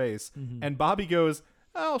Bull's face. And Bobby goes,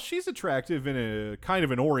 oh, she's attractive in a kind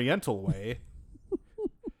of an oriental way.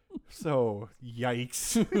 So,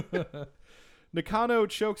 yikes. Nakano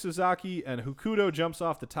chokes Ozaki, and Hokuto jumps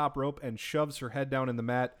off the top rope and shoves her head down in the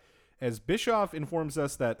mat, as Bischoff informs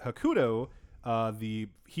us that Hokuto, the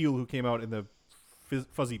heel who came out in the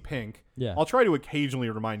fuzzy pink, Yeah. I'll try to occasionally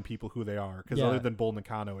remind people who they are, because Yeah. other than Bull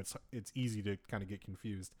Nakano, it's easy to kind of get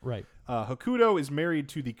confused. Right. Hokuto is married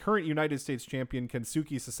to the current United States champion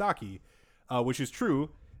Kensuke Sasaki, which is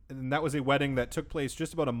true. And that was a wedding that took place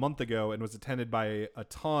just about a month ago and was attended by a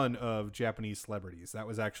ton of Japanese celebrities. That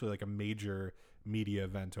was actually like a major media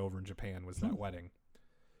event over in Japan, was that wedding.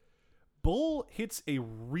 Bull hits a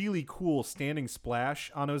really cool standing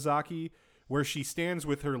splash on Ozaki, where she stands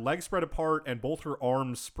with her legs spread apart and both her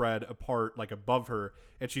arms spread apart, like above her,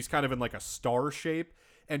 and she's kind of in like a star shape,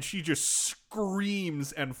 and she just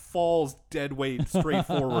screams and falls dead weight straight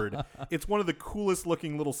forward. It's one of the coolest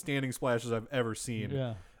looking little standing splashes I've ever seen.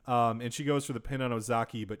 Yeah. And she goes for the pin on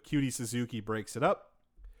Ozaki, but Cutie Suzuki breaks it up.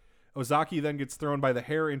 Ozaki then gets thrown by the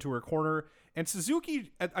hair into her corner, and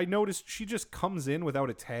Suzuki, I noticed, she just comes in without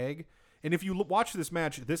a tag. And if you watch this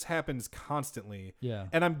match, this happens constantly. Yeah.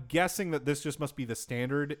 And I'm guessing that this just must be the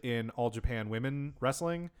standard in All Japan Women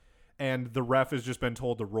Wrestling. And the ref has just been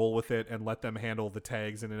told to roll with it and let them handle the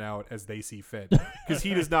tags in and out as they see fit. Because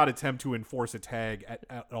he does not attempt to enforce a tag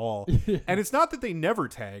at all. And it's not that they never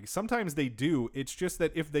tag. Sometimes they do. It's just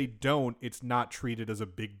that if they don't, it's not treated as a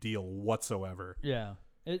big deal whatsoever. Yeah.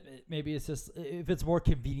 Maybe it's just if it's more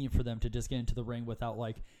convenient for them to just get into the ring without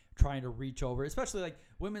like trying to reach over, especially like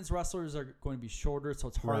women's wrestlers are going to be shorter, so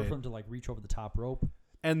it's harder Right. for them to like reach over the top rope.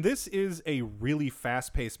 And this is a really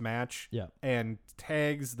fast-paced match. Yeah. And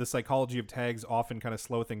tags, the psychology of tags often kind of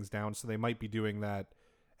slow things down, so they might be doing that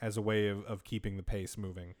as a way of keeping the pace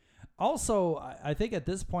moving. Also, I think at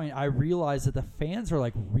this point I realize that the fans are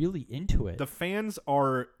like really into it. The fans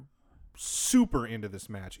are super into this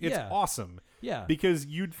match. It's Yeah. awesome. Yeah. Because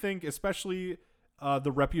you'd think, especially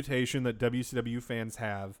the reputation that WCW fans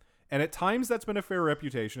have, and at times that's been a fair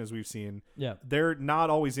reputation, as we've seen. Yeah. They're not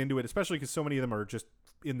always into it, especially because so many of them are just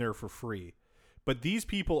in there for free. But these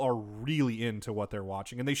people are really into what they're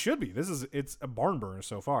watching, and they should be. It's a barn burner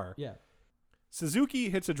so far. Yeah. Suzuki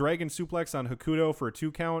hits a dragon suplex on Hokuto for a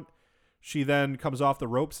 2 count. She then comes off the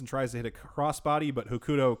ropes and tries to hit a crossbody, but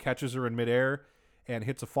Hokuto catches her in midair and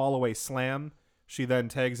hits a fallaway slam. She then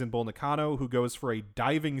tags in Bull Nakano, who goes for a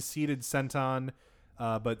diving seated senton,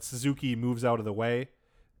 but Suzuki moves out of the way.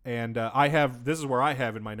 And this is where I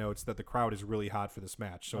have in my notes that the crowd is really hot for this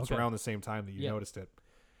match. So it's Okay. around the same time that you Yeah. noticed it.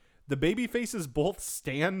 The baby faces both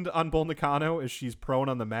stand on Bull Nakano as she's prone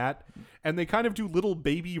on the mat, and they kind of do little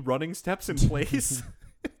baby running steps in place.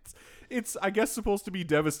 It's I guess supposed to be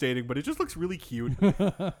devastating, but it just looks really cute.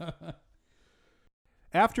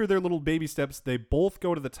 After their little baby steps, they both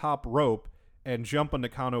go to the top rope and jump on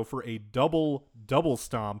Nakano for a double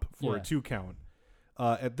stomp for Yeah. a 2 count.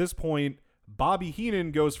 At this point, Bobby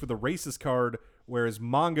Heenan goes for the racist card, whereas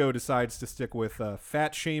Mongo decides to stick with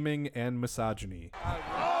fat shaming and misogyny.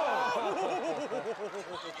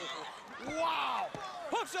 Wow!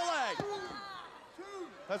 Hooks a leg!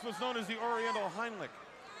 That's what's known as the Oriental Heimlich.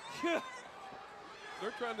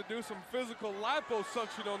 They're trying to do some physical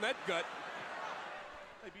liposuction on that gut.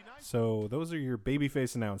 So those are your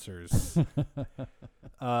babyface announcers.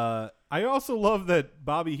 I also love that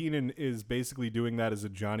Bobby Heenan is basically doing that as a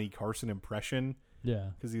Johnny Carson impression.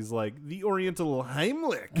 Yeah. Because he's like, the Oriental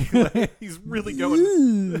Heimlich. Like, he's really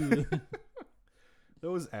going.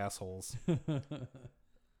 Those assholes.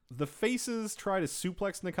 The faces try to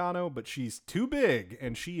suplex Nakano, but she's too big,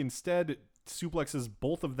 and she instead suplexes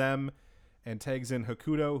both of them and tags in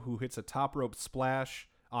Hokuto, who hits a top rope splash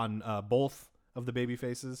on both of the baby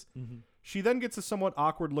faces. Mm-hmm. She then gets a somewhat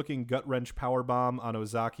awkward-looking gut-wrench powerbomb on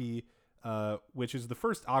Ozaki, which is the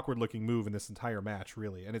first awkward-looking move in this entire match,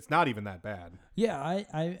 really, and it's not even that bad. Yeah,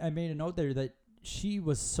 I made a note there that she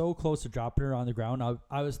was so close to dropping her on the ground.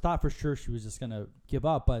 I thought for sure she was just gonna give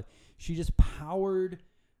up, but she just powered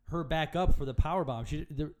her back up for the power bomb.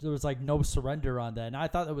 There was like no surrender on that, and I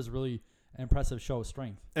thought that was really an impressive show of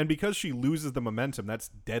strength. And because she loses the momentum, that's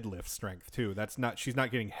deadlift strength too. She's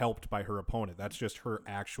not getting helped by her opponent. That's just her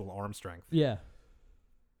actual arm strength. Yeah.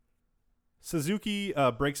 Suzuki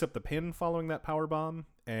breaks up the pin following that power bomb,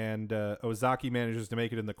 and Ozaki manages to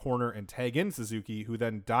make it in the corner and tag in Suzuki, who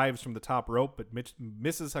then dives from the top rope but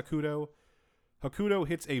misses Hokuto. Hokuto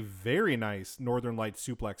hits a very nice Northern Lights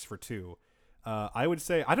suplex for 2. I would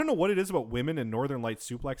say, I don't know what it is about women and Northern Lights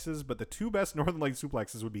suplexes, but the 2 best Northern Lights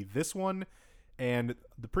suplexes would be this one and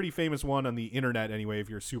the pretty famous one on the internet anyway, if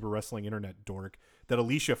you're a super wrestling internet dork, that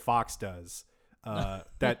Alicia Fox does.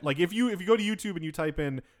 That like if you go to YouTube and you type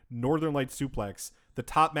in Northern Light suplex, the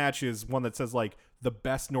top match is one that says like the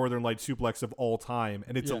best Northern Light suplex of all time,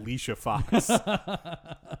 and it's Alicia Fox.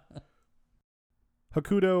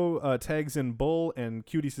 Hakuto tags in Bull, and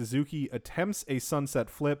Cutie Suzuki attempts a sunset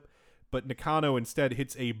flip, but Nakano instead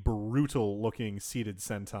hits a brutal-looking seated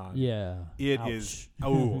senton. Yeah. It Ouch. is...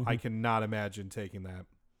 Oh, I cannot imagine taking that.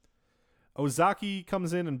 Ozaki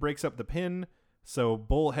comes in and breaks up the pin, so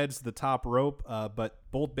Bull heads to the top rope, but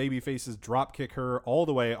both babyfaces drop kick her all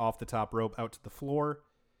the way off the top rope out to the floor.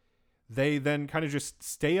 They then kind of just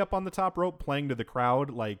stay up on the top rope playing to the crowd,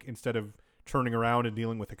 like instead of turning around and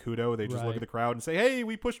dealing with Hakuto, they just look at the crowd and say, hey,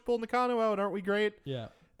 we pushed Bull Nakano out, aren't we great? Yeah.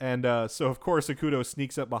 And so, of course, Hakuto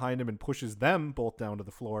sneaks up behind him and pushes them both down to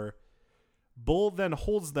the floor. Bull then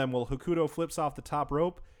holds them while Hakuto flips off the top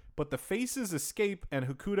rope, but the faces escape and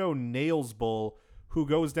Hakuto nails Bull, who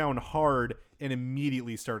goes down hard and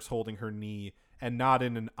immediately starts holding her knee, and not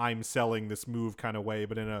in an I'm selling this move kind of way,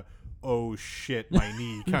 but in a oh shit, my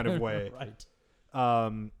knee kind of way.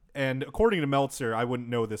 Right. And according to Meltzer, I wouldn't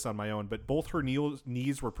know this on my own, but both her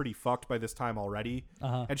knees were pretty fucked by this time already.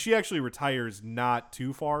 And she actually retires not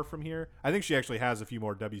too far from here. I think she actually has a few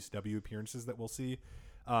more WCW appearances that we'll see.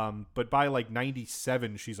 But by like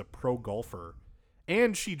 97, she's a pro golfer.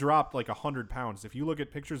 And she dropped like 100 pounds. If you look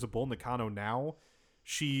at pictures of Bull Nakano now,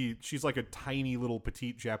 she's like a tiny little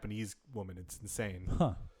petite Japanese woman. It's insane.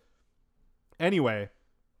 Anyway,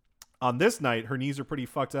 on this night, her knees are pretty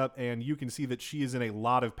fucked up, and you can see that she is in a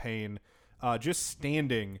lot of pain. Just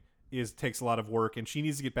standing takes a lot of work, and she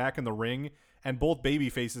needs to get back in the ring, and both baby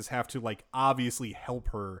faces have to like obviously help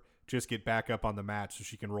her just get back up on the mat so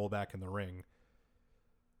she can roll back in the ring.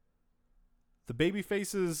 The baby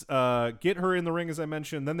faces get her in the ring, as I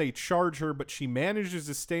mentioned, then they charge her, but she manages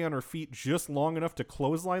to stay on her feet just long enough to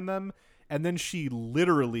clothesline them, and then she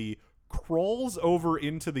literally crawls over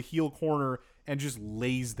into the heel corner and just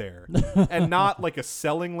lays there. And not like a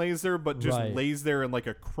selling lays there, but just lays there in like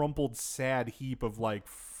a crumpled, sad heap of like,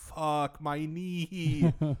 fuck my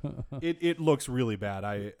knee. It looks really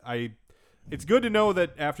bad. It's good to know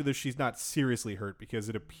that after this she's not seriously hurt, because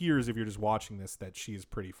it appears if you're just watching this that she's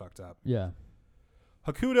pretty fucked up. Yeah.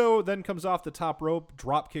 Hakuto then comes off the top rope,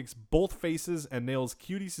 drop kicks both faces, and nails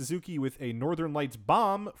Cutie Suzuki with a Northern Lights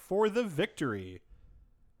bomb for the victory.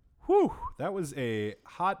 Whew, that was a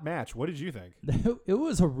hot match. What did you think? It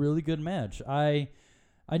was a really good match.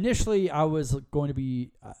 Initially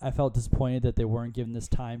I felt disappointed that they weren't giving this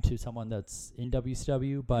time to someone that's in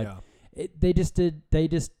WCW, but they just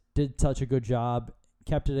did such a good job,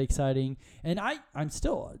 kept it exciting, and I'm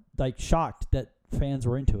still like shocked that fans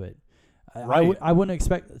were into it. I wouldn't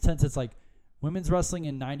expect, since it's like women's wrestling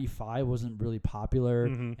in '95 wasn't really popular,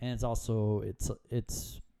 and it's also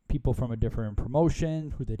it's people from a different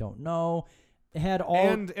promotion who they don't know. It had all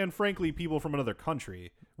and frankly people from another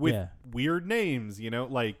country with weird names,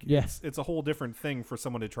 like it's a whole different thing for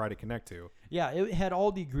someone to try to connect to. Yeah, it had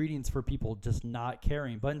all the ingredients for people just not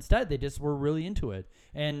caring, but instead they just were really into it.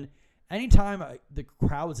 And anytime the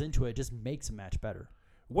crowd's into it just makes a match better.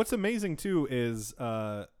 What's amazing too is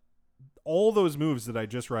all those moves that I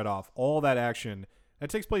just read off, all that action, that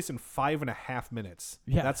takes place in 5.5 minutes.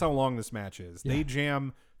 Yeah. That's how long this match is. They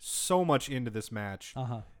jam so much into this match.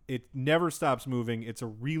 It never stops moving. It's a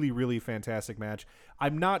really, really fantastic match.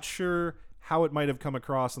 I'm not sure how it might have come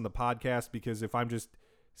across on the podcast, because if I'm just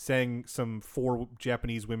saying some 4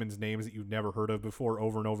 Japanese women's names that you've never heard of before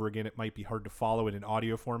over and over again, it might be hard to follow in an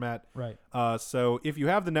audio format. Right. So if you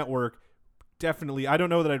have the network, definitely, I don't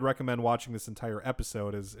know that I'd recommend watching this entire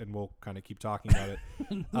episode, and we'll kind of keep talking about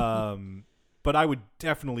it. But I would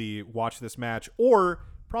definitely watch this match, or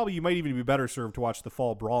probably you might even be better served to watch the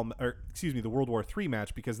Fall Brawl, the World War III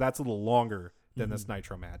match, because that's a little longer than this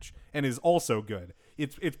Nitro match, and is also good.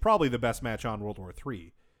 It's probably the best match on World War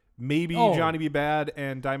III. Maybe Johnny B. Bad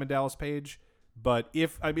and Diamond Dallas Page, but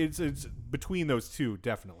it's between those two,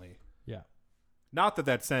 definitely. Yeah. Not that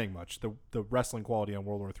that's saying much. The wrestling quality on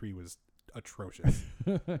World War III was atrocious.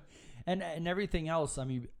 And everything else,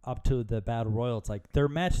 up to the Battle Royal, it's like their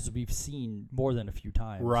matches we've seen more than a few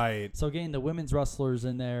times. Right. So getting the women's wrestlers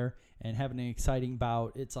in there and having an exciting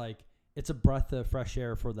bout, it's like it's a breath of fresh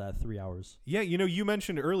air for that 3 hours. Yeah, you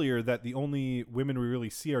mentioned earlier that the only women we really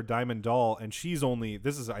see are Diamond Doll, and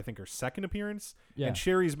this is, I think, her second appearance. Yeah. And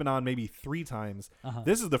Sherry's been on maybe 3 times.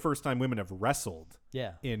 This is the first time women have wrestled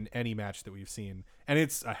in any match that we've seen. And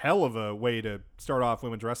it's a hell of a way to start off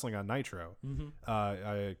women's wrestling on Nitro.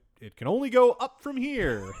 It can only go up from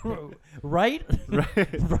here. Right?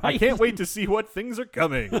 Right. I can't wait to see what things are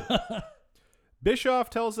coming. Bischoff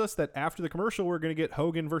tells us that after the commercial, we're going to get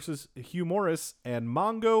Hogan versus Hugh Morris, and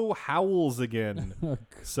Mongo howls again.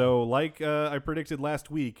 So, like I predicted last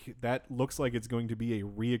week, that looks like it's going to be a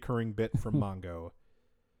reoccurring bit from Mongo.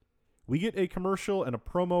 We get a commercial and a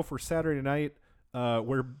promo for Saturday Night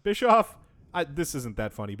where Bischoff, this isn't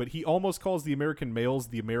that funny, but he almost calls the American males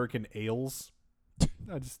the American ales.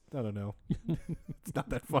 I don't know. It's not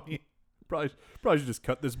that funny. Probably should just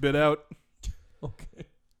cut this bit out. Okay.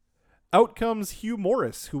 Out comes Hugh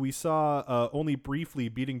Morris, who we saw only briefly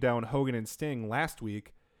beating down Hogan and Sting last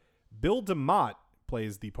week. Bill DeMott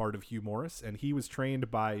plays the part of Hugh Morris, and he was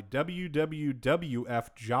trained by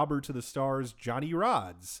WWF Jobber to the Stars Johnny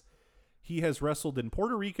Rodz. He has wrestled in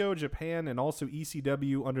Puerto Rico, Japan, and also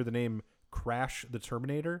ECW under the name Crash the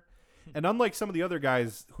Terminator. And unlike some of the other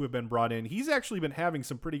guys who have been brought in, he's actually been having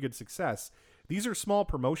some pretty good success. These are small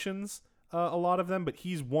promotions, a lot of them, but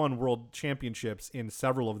he's won world championships in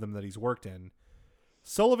several of them that he's worked in.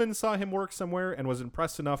 Sullivan saw him work somewhere and was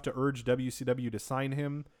impressed enough to urge WCW to sign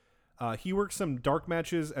him. He worked some dark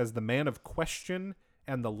matches as the Man of Question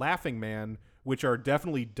and the Laughing Man, which are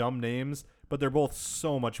definitely dumb names, but they're both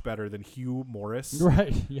so much better than Hugh Morris.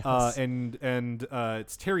 Right. Yes. And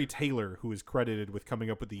it's Terry Taylor who is credited with coming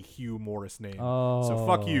up with the Hugh Morris name. Oh. So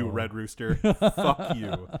fuck you, Red Rooster. Fuck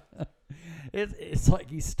you. It's like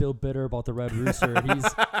he's still bitter about the Red Rooster. He's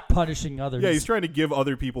punishing others. Yeah, he's trying to give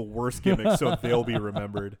other people worse gimmicks so they'll be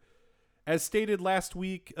remembered. As stated last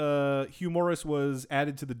week, Hugh Morris was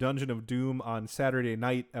added to the Dungeon of Doom on Saturday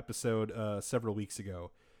Night episode several weeks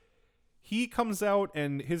ago. He comes out,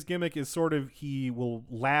 and his gimmick is sort of he will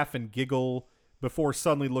laugh and giggle before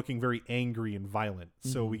suddenly looking very angry and violent. Mm-hmm.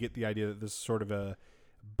 So we get the idea that this is sort of a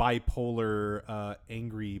bipolar,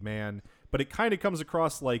 angry man. But it kind of comes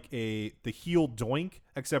across like the heel Doink,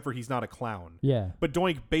 except for he's not a clown. Yeah. But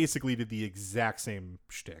Doink basically did the exact same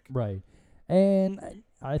shtick. Right. And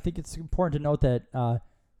I think it's important to note that,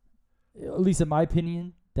 at least in my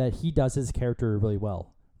opinion, that he does his character really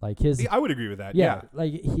well. Like his, I would agree with that. Yeah.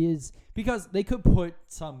 Like because they could put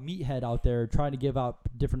some meathead out there trying to give out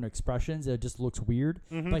different expressions. It just looks weird.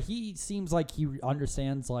 Mm-hmm. But he seems like he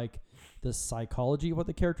understands like the psychology of what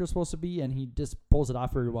the character is supposed to be, and he just pulls it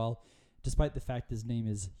off very well, despite the fact his name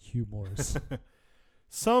is Hugh Morris.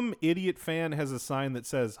 Some idiot fan has a sign that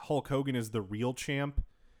says Hulk Hogan is the real champ,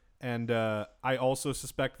 and I also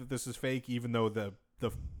suspect that this is fake, even though the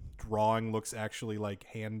drawing looks actually like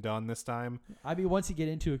hand done this time. I mean, once you get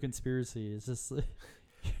into a conspiracy, it's just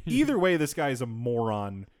either way, this guy is a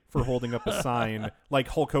moron for holding up a sign like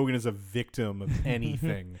Hulk Hogan is a victim of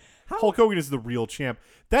anything. Hulk Hogan is the real champ.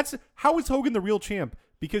 How is Hogan the real champ?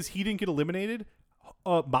 Because he didn't get eliminated.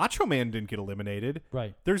 Macho Man didn't get eliminated.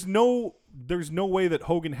 Right. There's no way that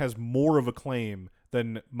Hogan has more of a claim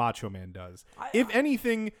than Macho Man does. If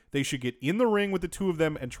anything, they should get in the ring with the two of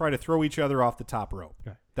them and try to throw each other off the top rope.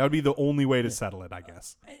 Okay. That would be the only way to settle it, I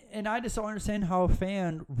guess. And I just don't understand how a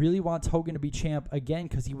fan really wants Hogan to be champ again,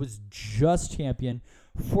 because he was just champion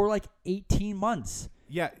for like 18 months.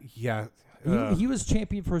 Yeah. He was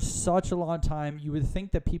champion for such a long time. You would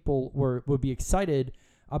think that people would be excited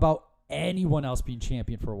about anyone else being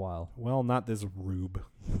champion for a while. Well, not this rube.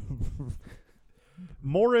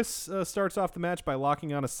 Morris starts off the match by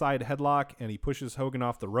locking on a side headlock, and he pushes Hogan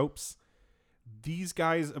off the ropes. These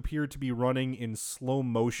guys appear to be running in slow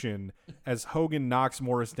motion as Hogan knocks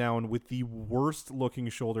Morris down with the worst looking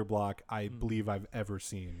shoulder block I believe I've ever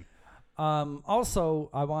seen. Also,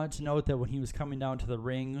 I wanted to note that when he was coming down to the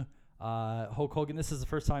ring, Hulk Hogan, this is the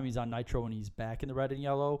first time he's on Nitro when he's back in the red and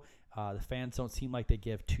yellow. The fans don't seem like they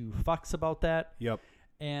give two fucks about that. Yep.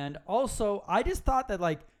 And also, I just thought that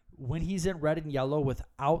like when he's in red and yellow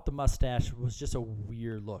without the mustache was just a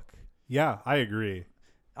weird look. Yeah, I agree.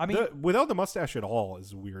 I mean, without the mustache at all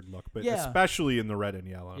is a weird look, but especially in the red and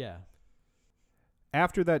yellow. Yeah.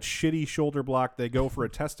 After that shitty shoulder block, they go for a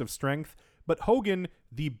test of strength, but Hogan,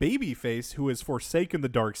 the babyface who has forsaken the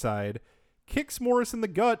dark side, kicks Morris in the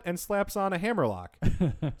gut and slaps on a hammerlock.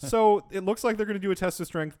 So it looks like they're going to do a test of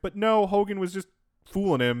strength, but no, Hogan was just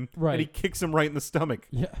fooling him, right. And he kicks him right in the stomach.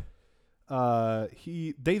 Yeah.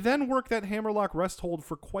 They then work that hammerlock rest hold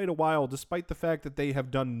for quite a while, despite the fact that they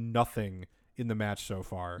have done nothing in the match so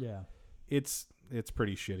far. Yeah. It's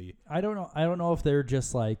pretty shitty. I don't know if they're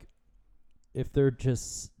just like, if they're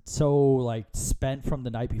just so like spent from the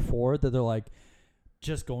night before that they're like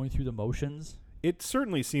just going through the motions. It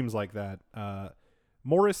certainly seems like that.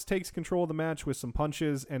 Morris takes control of the match with some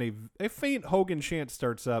punches, and a faint Hogan chant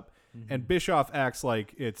starts up, and Bischoff acts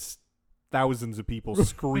like it's thousands of people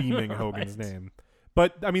screaming Hogan's name.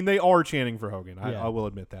 But, I mean, they are chanting for Hogan. I will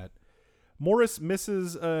admit that. Morris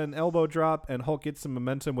misses an elbow drop, and Hulk gets some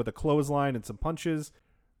momentum with a clothesline and some punches.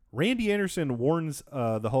 Randy Anderson warns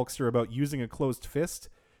the Hulkster about using a closed fist,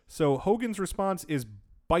 so Hogan's response is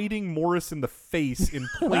biting Morris in the face in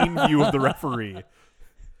plain view of the referee.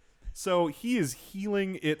 So he is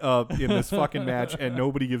healing it up in this fucking match, and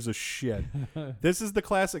nobody gives a shit. This is the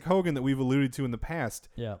classic Hogan that we've alluded to in the past.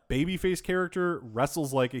 Yeah. Babyface character,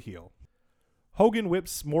 wrestles like a heel. Hogan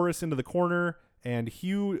whips Morris into the corner, and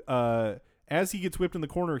Hugh, as he gets whipped in the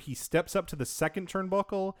corner, he steps up to the second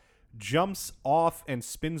turnbuckle, jumps off, and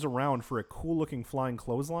spins around for a cool-looking flying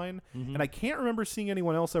clothesline. And I can't remember seeing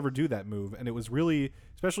anyone else ever do that move, and it was really,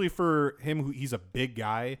 especially for him, who he's a big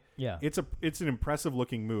guy. Yeah, it's an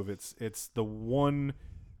impressive-looking move. It's the one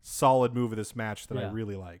solid move of this match that I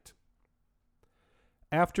really liked.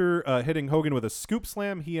 After hitting Hogan with a scoop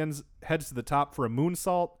slam, he heads to the top for a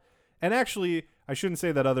moonsault. And actually, I shouldn't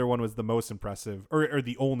say that other one was the most impressive, or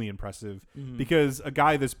the only impressive, because a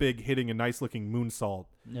guy this big hitting a nice-looking moonsault,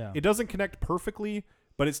 it doesn't connect perfectly,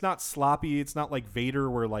 but it's not sloppy. It's not like Vader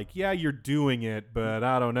where, like, yeah, you're doing it, but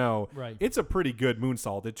I don't know. Right. It's a pretty good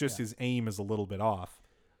moonsault. It just his aim is a little bit off.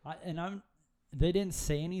 They didn't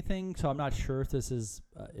say anything, so I'm not sure if this is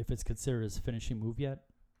if it's considered as a finishing move yet.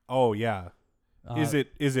 Oh, yeah. Is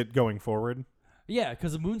it going forward? Yeah,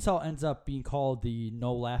 because the moonsault ends up being called the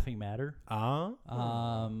no laughing matter.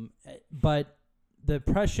 But the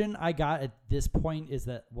impression I got at this point is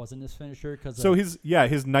that wasn't his finisher. So his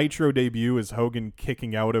Nitro debut is Hogan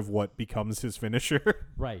kicking out of what becomes his finisher.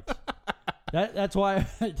 Right. That's why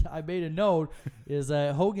I made a note is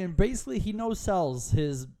that Hogan basically he no sells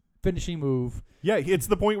his finishing move. Yeah, it's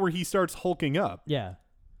the point where he starts hulking up. Yeah.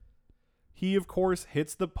 He, of course,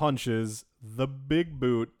 hits the punches, the big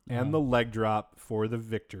boot, and the leg drop for the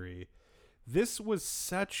victory. This was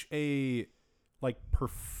such a,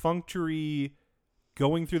 perfunctory,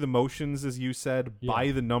 going through the motions, as you said, by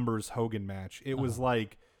the numbers Hogan match. It was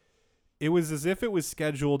it was as if it was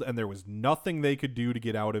scheduled and there was nothing they could do to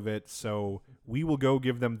get out of it, so we will go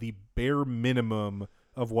give them the bare minimum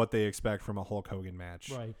of what they expect from a Hulk Hogan match.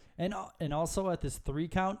 Right. And also at this 3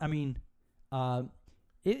 count, I mean,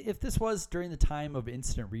 if this was during the time of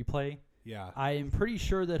instant replay, I am pretty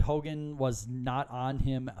sure that Hogan was not on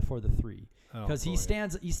him for the 3 because he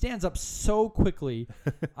stands up so quickly.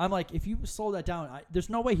 I'm like, if you slow that down,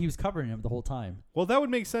 there's no way he was covering him the whole time. Well, that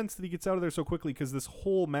would make sense that he gets out of there so quickly because this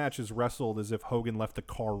whole match is wrestled as if Hogan left the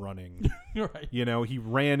car running. Right. You know, he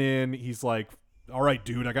ran in. He's like, "All right,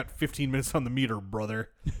 dude, I got 15 minutes on the meter,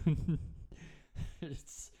 brother."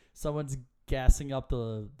 Someone's gassing up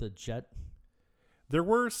the jet. There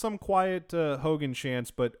were some quiet Hogan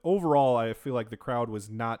chants, but overall, I feel like the crowd was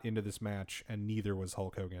not into this match, and neither was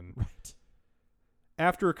Hulk Hogan. Right.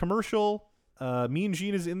 After a commercial, Mean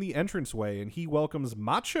Gene is in the entranceway, and he welcomes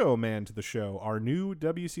Macho Man to the show, our new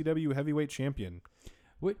WCW Heavyweight Champion.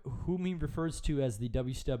 Whom he refers to as the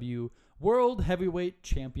WCW World Heavyweight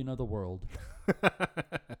Champion of the World.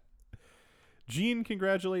 Gene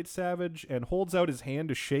congratulates Savage and holds out his hand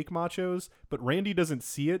to shake Macho's, but Randy doesn't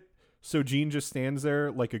see it. So Gene just stands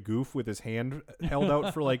there like a goof with his hand held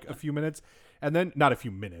out for like a few minutes. And then, not a few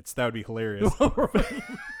minutes, that would be hilarious,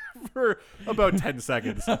 for about 10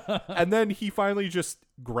 seconds. And then he finally just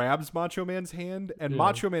grabs Macho Man's hand, and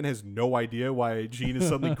Macho Man has no idea why Gene is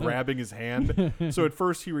suddenly grabbing his hand. So at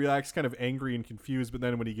first he reacts kind of angry and confused, but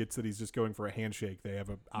then when he gets it, he's just going for a handshake. They have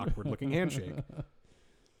an awkward-looking handshake.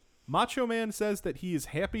 Macho Man says that he is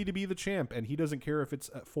happy to be the champ, and he doesn't care if it's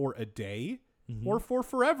for a day or for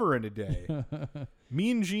forever and a day.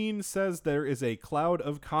 Mean Gene says there is a cloud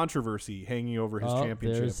of controversy hanging over his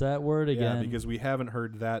championship. There's that word again. Yeah, because we haven't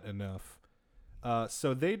heard that enough.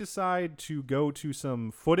 So they decide to go to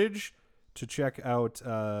some footage to check out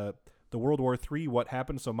the World War III, what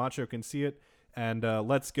happened, so Macho can see it. And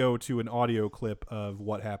let's go to an audio clip of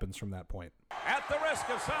what happens from that point. At the risk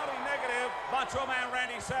of sounding negative, Macho Man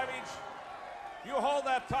Randy Savage, you hold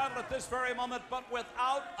that title at this very moment, but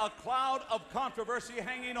without a cloud of controversy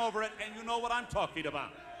hanging over it, and you know what I'm talking about.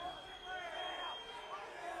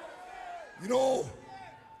 You know,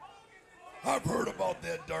 I've heard about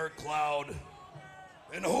that dark cloud,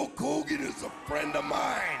 and Hulk Hogan is a friend of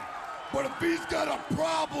mine. But if he's got a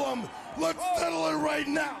problem, let's settle it right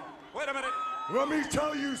now. Wait a minute. Let me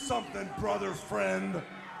tell you something, brother friend.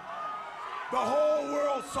 The whole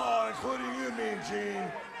world saw, including you, Mean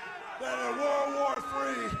Gene, that in World War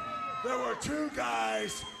III, there were 2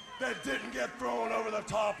 guys that didn't get thrown over the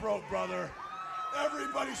top rope, brother.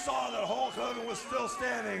 Everybody saw that Hulk Hogan was still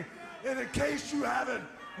standing. And in case you haven't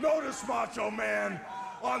noticed, Macho Man,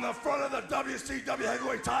 on the front of the WCW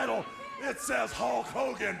Heavyweight title It says Hulk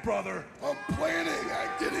Hogan, brother. I'm planning on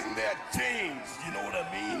getting that changed. You know what I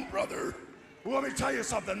mean, brother? Well, let me tell you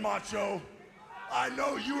something, Macho. I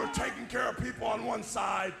know you were taking care of people on one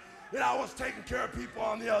side, and I was taking care of people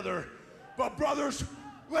on the other. But brothers,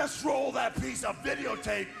 let's roll that piece of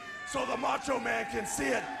videotape so the Macho Man can see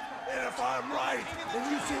it. And if I'm right,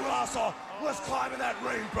 and you see what I saw, let's climb in that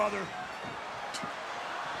ring, brother.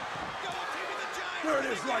 There it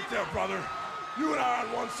is right there, brother. You and I are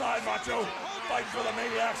on one side, Macho, fighting for the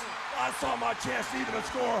Maniacs. I saw my chance to even the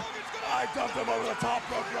score. I dumped him over the top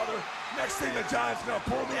rope, brother. Next thing, the Giant's gonna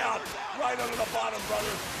pull me out right under the bottom,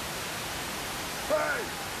 brother. Hey,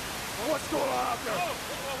 what's going on out there?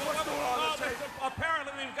 What's going on in the tape?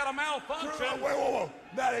 Apparently we've got a malfunction. Wait, whoa.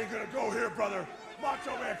 That ain't gonna go here, brother.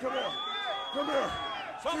 Macho Man, come here. Come here.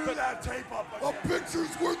 Do that tape up A again.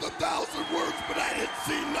 picture's worth 1,000 words, but I didn't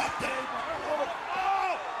see nothing.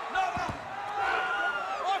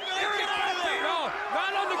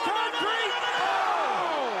 Not on the concrete.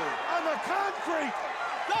 On the concrete.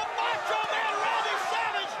 The Macho Man Randy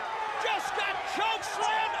Savage just got choke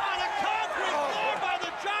slammed on a concrete floor by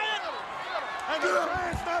the Giant. And the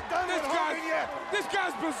Giant's not done with Hogan yet. This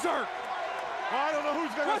guy's berserk. I don't know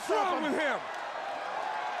who's gonna What's stop wrong him. with him?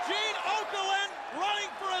 Gene Okerlund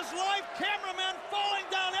running for his life. Cameramen falling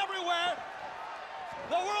down everywhere.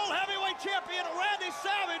 The World Heavyweight Champion Randy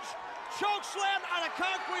Savage choke slammed on a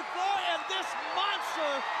concrete floor, and this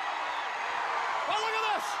monster. Oh, look at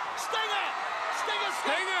this! Stinger!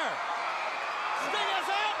 Stinger. Sting is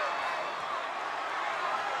out!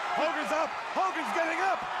 Hogan's up. Hogan's getting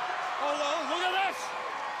up. Oh, look at this!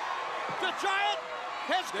 The Giant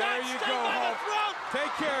has got There you Sting go, by the Hulk. throat!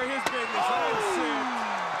 Take care of his business. That's it.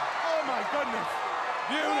 Oh my goodness.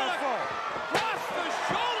 Beautiful. Across the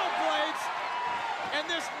shoulder blades, and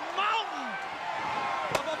this mountain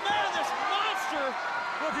of a man, this monster.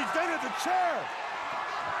 Look, he's down at the chair.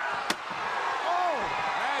 Oh.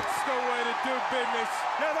 That's the way to do business.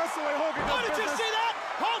 Yeah, that's the way Hogan Oh, does did you business. see that?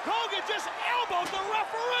 Hulk Hogan just elbowed the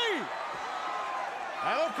referee.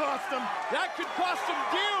 That'll cost him. That could cost him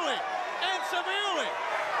dearly and severely.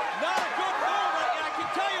 Not a good move, and I can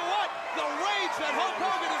tell you what, the rage that Hulk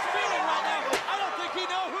Hogan is feeling right now, I don't think he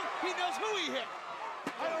knows who he hit.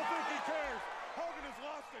 I don't think he cares. Hogan has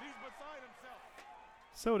lost it. He's beside himself.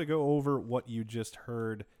 So to go over what you just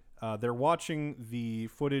heard, they're watching the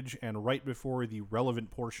footage, and right before the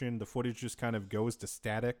relevant portion, the footage just kind of goes to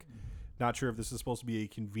static. Not sure if this is supposed to be a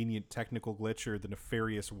convenient technical glitch or the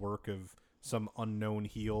nefarious work of some unknown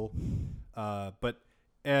heel. But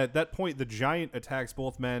at that point, the Giant attacks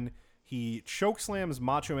both men. He chokeslams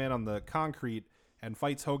Macho Man on the concrete and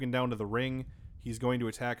fights Hogan down to the ring. He's going to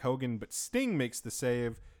attack Hogan, but Sting makes the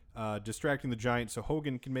save, distracting the Giant so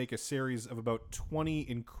Hogan can make a series of about 20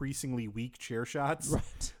 increasingly weak chair shots.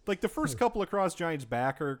 Right. Like the first couple across Giant's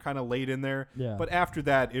back are kind of laid in there. Yeah. But after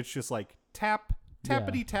that, it's just like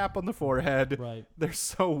tappity tap on the forehead. Right. They're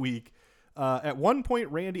so weak. At one point,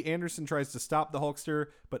 Randy Anderson tries to stop the Hulkster,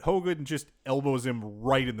 but Hogan just elbows him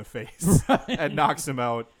right in the face and knocks him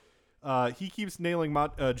out. He keeps nailing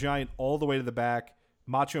Giant all the way to the back.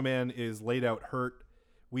 Macho Man is laid out hurt.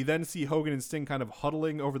 We then see Hogan and Sting kind of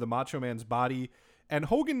huddling over the Macho Man's body, and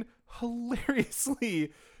Hogan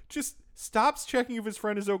hilariously just stops checking if his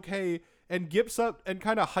friend is okay and gips up and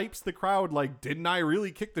kind of hypes the crowd like, didn't I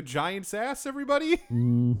really kick the Giant's ass, everybody?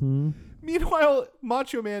 Mm-hmm. Meanwhile,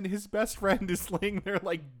 Macho Man, his best friend, is laying there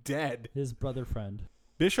like dead. His brother friend.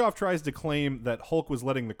 Bischoff tries to claim that Hulk was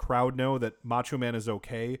letting the crowd know that Macho Man is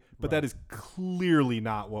okay, but that is clearly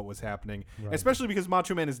not what was happening, especially because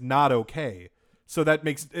Macho Man is not okay. So that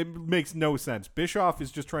makes no sense. Bischoff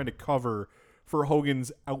is just trying to cover for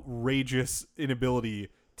Hogan's outrageous inability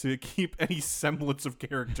to keep any semblance of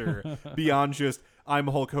character beyond just, I'm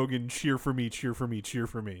Hulk Hogan, cheer for me, cheer for me, cheer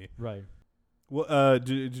for me. Right. Well,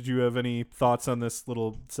 did you have any thoughts on this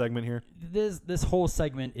little segment here? This whole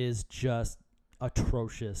segment is just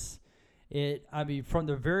atrocious. From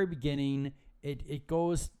the very beginning, it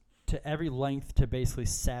goes to every length to basically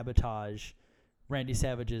sabotage Randy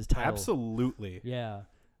Savage's title. Absolutely. Yeah.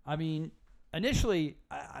 I mean, initially,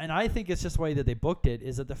 and I think it's just the way that they booked it,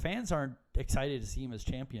 is that the fans aren't excited to see him as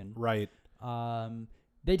champion. Right.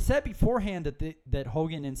 They'd said beforehand that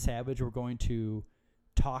Hogan and Savage were going to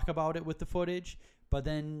talk about it with the footage, but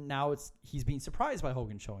then now he's being surprised by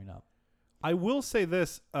Hogan showing up. I will say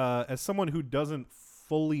this, as someone who doesn't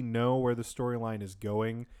fully know where the storyline is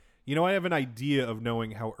going, I have an idea of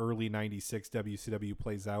knowing how early 96 WCW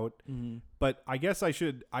plays out, but I guess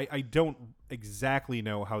I don't exactly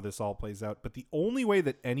know how this all plays out, but the only way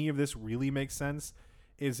that any of this really makes sense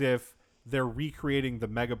is if they're recreating the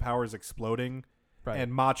Mega Powers exploding, Right.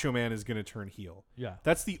 and Macho Man is going to turn heel. Yeah.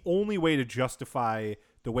 That's the only way to justify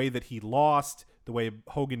the way that he lost, the way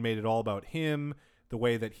Hogan made it all about him, the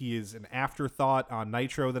way that he is an afterthought on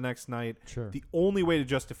Nitro the next night. Sure. The only way to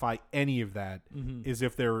justify any of that is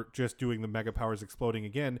if they're just doing the Mega Powers exploding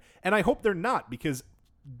again. And I hope they're not, because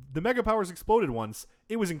the Mega Powers exploded once.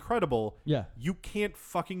 It was incredible. Yeah. You can't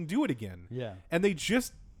fucking do it again. Yeah. And they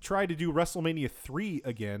just tried to do WrestleMania 3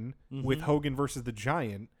 again with Hogan versus the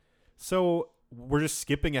Giant. So we're just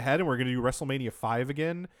skipping ahead and we're going to do WrestleMania 5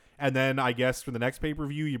 again. And then I guess for the next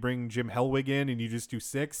pay-per-view, you bring Jim Hellwig in and you just do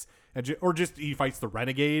 6. Or just he fights the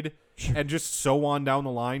Renegade and just so on down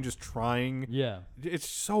the line, just trying. Yeah. It's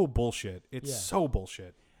so bullshit. It's so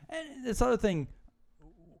bullshit. And this other thing,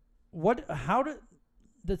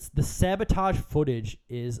 the sabotage footage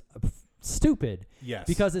is stupid. Yes.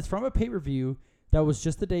 Because it's from a pay-per-view that was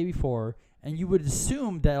just the day before, and you would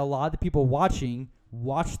assume that a lot of the people watching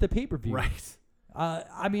watched the pay-per-view. Right.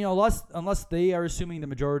 I mean, unless they are assuming the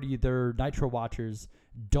majority of their Nitro watchers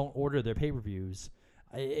don't order their pay-per-views,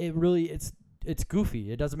 it's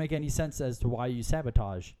goofy. It doesn't make any sense as to why you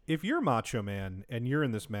sabotage. If you're Macho Man and you're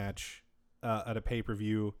in this match at a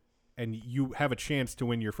pay-per-view and you have a chance to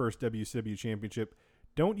win your first WCW championship,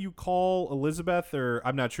 don't you call Elizabeth, or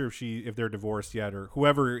I'm not sure if they're divorced yet, or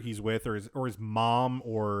whoever he's with, or his mom,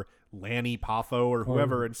 or Lanny Poffo, or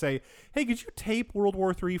whoever, and say, hey, could you tape World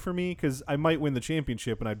War III for me? Because I might win the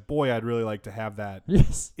championship, and I'd really like to have that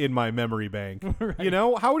in my memory bank. Right. You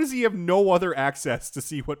know, how does he have no other access to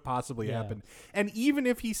see what possibly happened? And even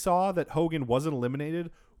if he saw that Hogan wasn't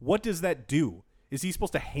eliminated, what does that do? Is he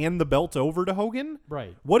supposed to hand the belt over to Hogan?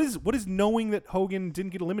 Right. What is knowing that Hogan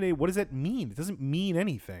didn't get eliminated? What does that mean? It doesn't mean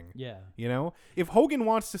anything. Yeah. You know? If Hogan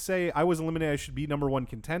wants to say, I was eliminated, I should be number 1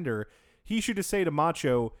 contender, he should just say to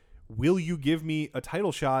Macho, will you give me a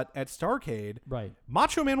title shot at Starrcade? Right.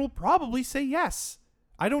 Macho Man will probably say yes.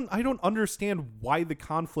 I don't understand why the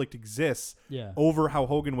conflict exists over how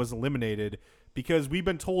Hogan was eliminated, because we've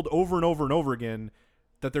been told over and over and over again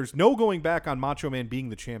that there's no going back on Macho Man being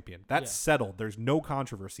the champion. That's settled. There's no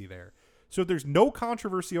controversy there. So if there's no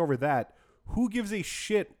controversy over that, who gives a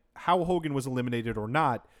shit how Hogan was eliminated or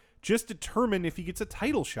not? Just determine if he gets a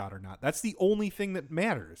title shot or not. That's the only thing that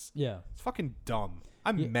matters. Yeah. It's fucking dumb.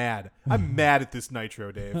 I'm mad. I'm mad at this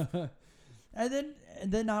Nitro, Dave. And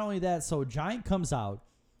then not only that, so Giant comes out,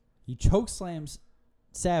 he chokeslams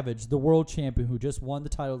Savage, the world champion who just won the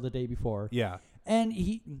title the day before. Yeah. And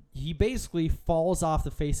he basically falls off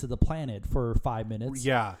the face of the planet for 5 minutes.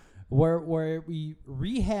 Yeah. Where we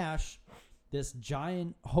rehash this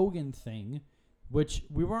Giant Hogan thing, which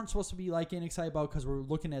we weren't supposed to be like getting excited about because we're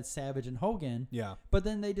looking at Savage and Hogan. Yeah. But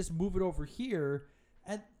then they just move it over here,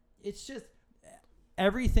 and it's just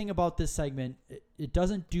everything about this segment. It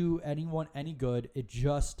doesn't do anyone any good. It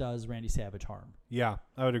just does Randy Savage harm. Yeah,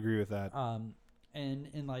 I would agree with that.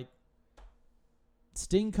 And like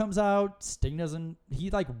Sting comes out. Sting doesn't. He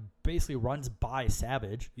like basically runs by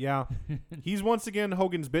Savage. Yeah. He's once again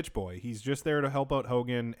Hogan's bitch boy. He's just there to help out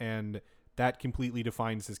Hogan, and that completely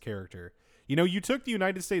defines his character. You know, you took the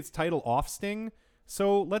United States title off Sting,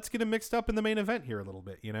 so let's get him mixed up in the main event here a little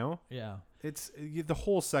bit, you know? Yeah. It's the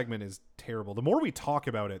whole segment is terrible. The more we talk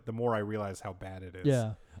about it, the more I realize how bad it is.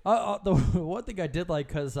 Yeah. The one thing I did like,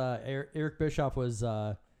 because Eric Bischoff was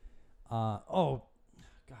oh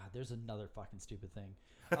God, there's another fucking stupid thing.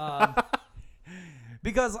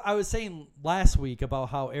 Because I was saying last week about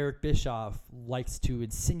how Eric Bischoff likes to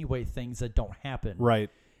insinuate things that don't happen. Right.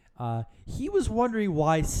 He was wondering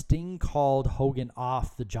why Sting called Hogan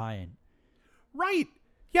off the Giant. Right.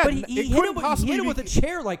 Yeah, but he hit him with a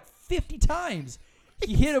chair like 50 times.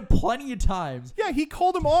 He hit him plenty of times. Yeah, he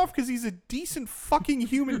called him off because he's a decent fucking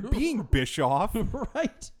human being, Bischoff.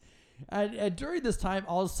 Right. And during this time,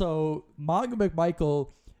 also, Mongo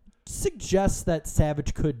McMichael suggests that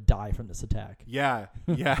Savage could die from this attack. Yeah,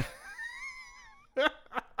 yeah.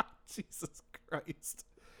 Jesus Christ.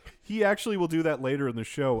 He actually will do that later in the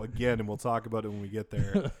show again, and we'll talk about it when we get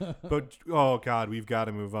there. But, oh, God, we've got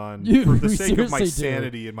to move on. For the sake of my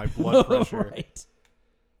sanity and my blood pressure. Right.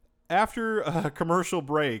 After a commercial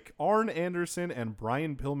break, Arn Anderson and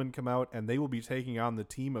Brian Pillman come out, and they will be taking on the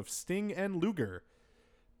team of Sting and Luger.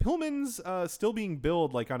 Pillman's still being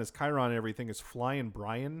billed, like on his Chiron and everything, as Flying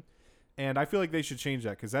Brian, and I feel like they should change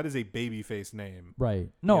that because that is a babyface name. Right.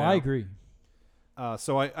 No, you know? I agree.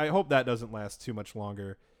 So I hope that doesn't last too much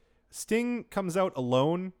longer. Sting comes out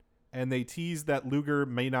alone, and they tease that Luger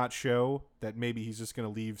may not show, that maybe he's just going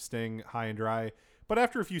to leave Sting high and dry. But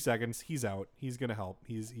after a few seconds, he's out. He's going to help.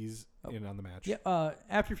 He's in on the match. Yeah.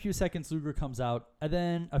 After a few seconds, Luger comes out, and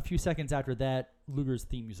then a few seconds after that, Luger's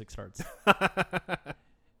theme music starts.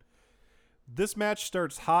 This match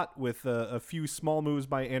starts hot with a few small moves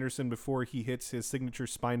by Anderson before he hits his signature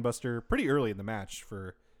spinebuster pretty early in the match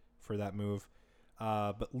for that move.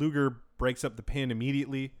 But Luger breaks up the pin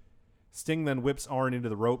immediately. Sting then whips Arn into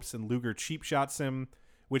the ropes, and Luger cheap shots him,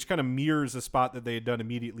 which kind of mirrors a spot that they had done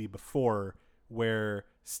immediately before, where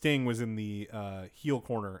Sting was in the heel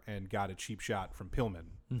corner and got a cheap shot from Pillman.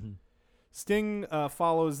 Mm-hmm. Sting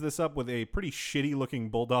follows this up with a pretty shitty-looking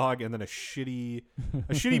bulldog, and then a shitty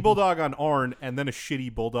bulldog on Arn, and then a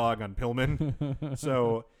shitty bulldog on Pillman.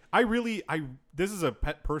 So this is a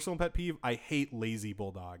personal pet peeve. I hate lazy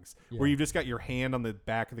bulldogs, where you've just got your hand on the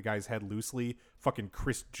back of the guy's head loosely, fucking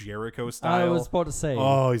Chris Jericho style. I was about to say.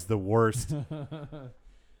 Oh, he's the worst.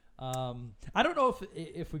 I don't know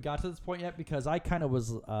if we got to this point yet, because I kind of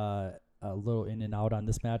was a little in and out on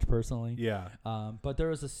this match personally. Yeah. But there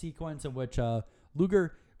was a sequence in which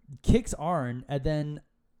Luger kicks Arn and then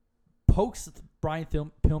pokes Brian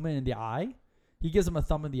Pillman in the eye. He gives him a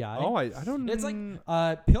thumb in the eye. Oh, I don't. It's like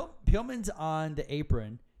Pillman's on the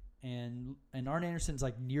apron, and Arn Anderson's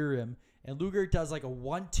like near him, and Luger does like a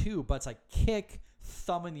 1-2, but it's like kick,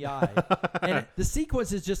 thumb in the eye, and the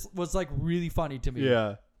sequence was like really funny to me.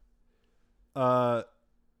 Yeah.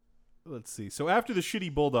 Let's see. So after the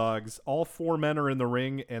shitty bulldogs, all four men are in the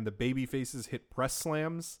ring, and the baby faces hit press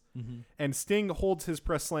slams. Mm-hmm. And Sting holds his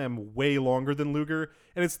press slam way longer than Luger,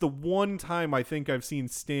 and it's the one time I think I've seen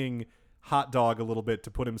Sting hot dog a little bit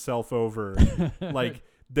to put himself over. Like,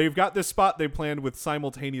 they've got this spot they planned with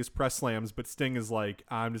simultaneous press slams, but Sting is like,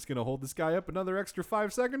 I'm just gonna hold this guy up another extra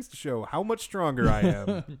 5 seconds to show how much stronger I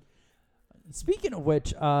am. Speaking of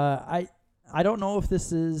which, I don't know if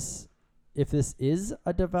this is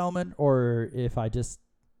a development or if I just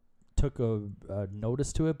took a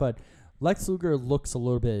notice to it, but Lex Luger looks a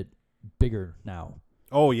little bit bigger now.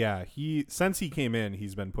 Oh yeah, since he came in,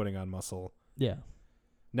 he's been putting on muscle. Yeah.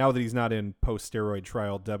 Now that he's not in post-steroid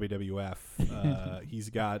trial WWF, he's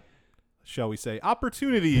got, shall we say,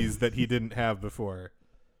 opportunities that he didn't have before.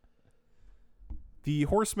 The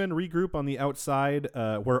Horsemen regroup on the outside,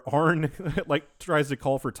 where Arn tries to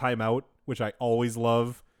call for timeout, which I always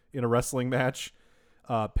love in a wrestling match.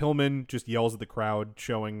 Pillman just yells at the crowd,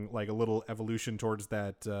 showing like a little evolution towards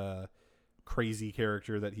that crazy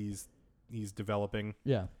character that he's developing.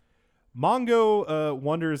 Yeah. Mongo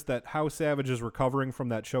wonders that how Savage is recovering from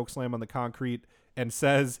that chokeslam on the concrete and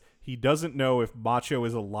says he doesn't know if Macho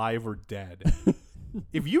is alive or dead.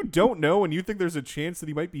 If you don't know and you think there's a chance that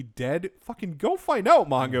he might be dead, fucking go find out,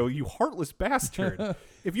 Mongo, you heartless bastard.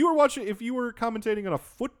 If you were commentating on a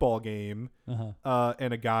football game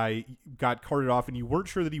and a guy got carted off and you weren't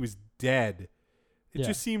sure that he was dead, it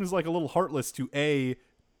just seems like a little heartless to A,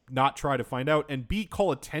 not try to find out, and B,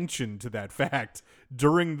 call attention to that fact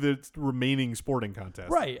during the remaining sporting contest.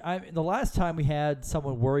 Right. The last time we had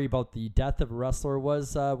someone worry about the death of a wrestler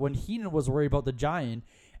was when Heenan was worried about the Giant,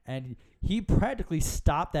 and he practically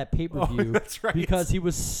stopped that pay-per-view that's right. because he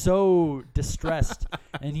was so distressed,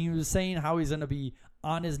 and he was saying how he's going to be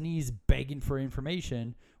on his knees begging for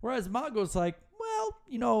information, whereas Mongo's like,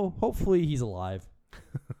 well, hopefully he's alive.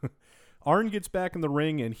 Arn gets back in the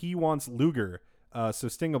ring, and he wants Luger. So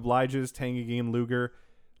Sting obliges, tagging again Luger.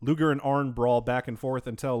 Luger and Arn brawl back and forth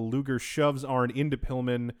until Luger shoves Arn into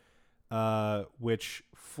Pillman, which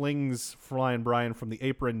flings Flying Brian from the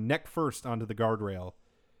apron neck first onto the guardrail.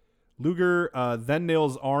 Luger then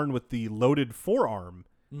nails Arn with the loaded forearm,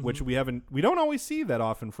 which we don't always see that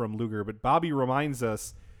often from Luger, but Bobby reminds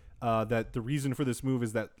us that the reason for this move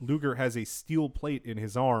is that Luger has a steel plate in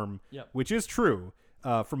his arm, which is true.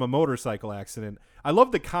 From a motorcycle accident. I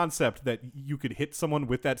love the concept that you could hit someone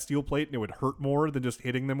with that steel plate and it would hurt more than just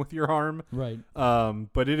hitting them with your arm. Right.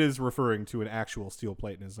 But it is referring to an actual steel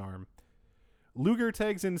plate in his arm. Luger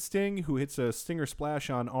tags in Sting, who hits a stinger splash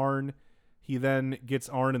on Arn. He then gets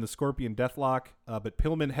Arn in the Scorpion Deathlock, but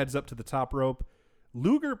Pillman heads up to the top rope.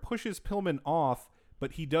 Luger pushes Pillman off,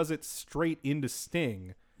 but he does it straight into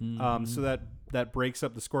Sting. So that breaks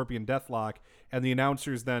up the Scorpion Deathlock, and the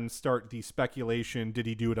announcers then start the speculation: did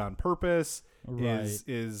he do it on purpose? Right.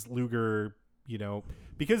 Is Luger,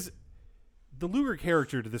 because the Luger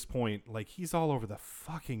character to this point, like, he's all over the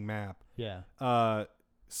fucking map. Yeah.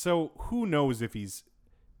 So who knows if he's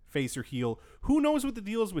face or heel? Who knows what the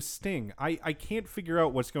deal is with Sting? I can't figure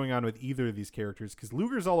out what's going on with either of these characters because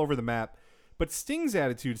Luger's all over the map, but Sting's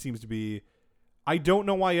attitude seems to be, I don't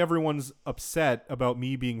know why everyone's upset about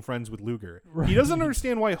me being friends with Luger. Right. He doesn't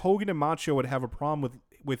understand why Hogan and Macho would have a problem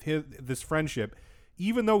with this friendship,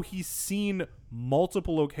 even though he's seen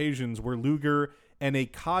multiple occasions where Luger and a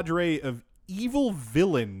cadre of evil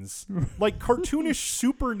villains, like cartoonish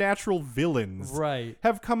supernatural villains, right,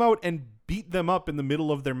 have come out and beat them up in the middle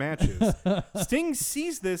of their matches. Sting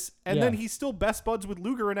sees this, and then he's still best buds with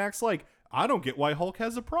Luger and acts like, I don't get why Hulk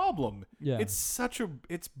has a problem. Yeah.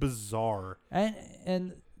 It's bizarre.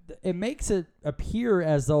 And it makes it appear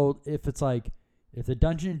as though if the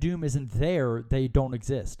Dungeon of Doom isn't there, they don't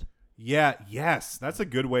exist. Yeah, yes. That's a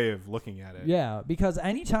good way of looking at it. Yeah, because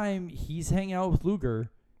anytime he's hanging out with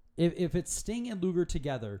Luger, if it's Sting and Luger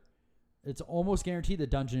together, it's almost guaranteed the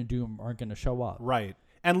Dungeon of Doom aren't going to show up. Right.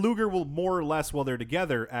 And Luger will more or less, while they're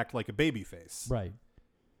together, act like a babyface. Right.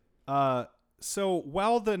 So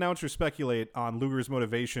while the announcers speculate on Luger's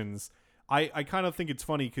motivations, I kind of think it's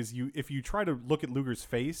funny because if you try to look at Luger's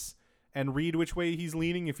face and read which way he's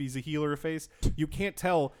leaning, if he's a heel or a face, you can't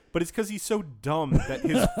tell, but it's because he's so dumb that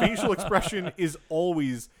his facial expression is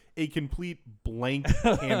always a complete blank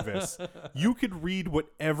canvas. You could read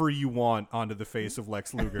whatever you want onto the face of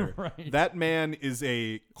Lex Luger. Right. That man is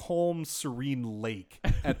a calm, serene lake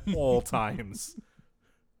at all times.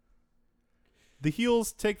 The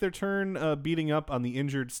heels take their turn beating up on the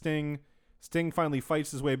injured Sting. Sting finally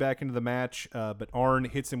fights his way back into the match, but Arn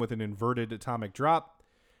hits him with an inverted atomic drop.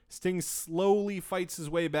 Sting slowly fights his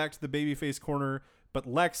way back to the babyface corner, but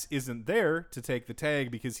Lex isn't there to take the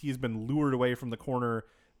tag because he's been lured away from the corner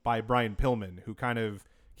by Brian Pillman, who kind of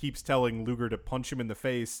keeps telling Luger to punch him in the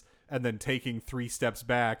face and then taking 3 steps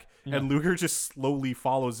back. Yeah. And Luger just slowly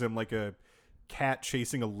follows him like a cat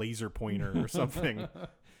chasing a laser pointer or something.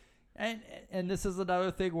 And this is another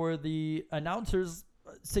thing where the announcers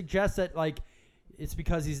suggest that it's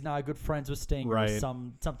because he's not good friends with Sting, right, or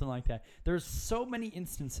something like that. There's so many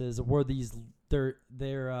instances where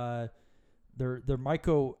they're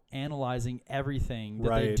micro analyzing everything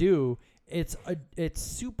that they do. It's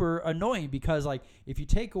super annoying because if you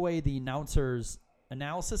take away the announcers'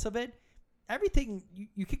 analysis of it, everything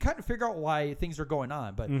you can kind of figure out why things are going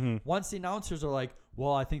on. But once the announcers are like,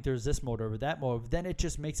 well, I think there's this motive or that motive, then it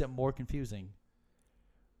just makes it more confusing.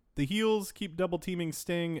 The heels keep double teaming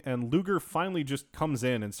Sting, and Luger finally just comes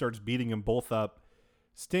in and starts beating them both up.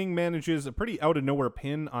 Sting manages a pretty out of nowhere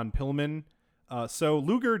pin on Pillman. So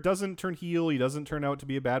Luger doesn't turn heel. He doesn't turn out to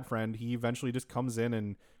be a bad friend. He eventually just comes in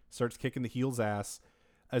and starts kicking the heel's ass.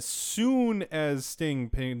 As soon as Sting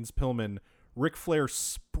pins Pillman, Ric Flair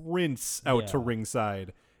sprints out to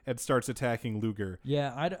ringside and starts attacking Luger.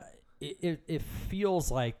 Yeah, it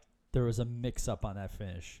feels like there was a mix-up on that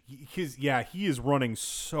finish. He is running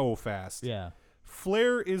so fast. Yeah.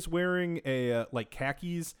 Flair is wearing a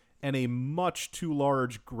khakis and a much too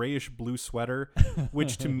large grayish blue sweater,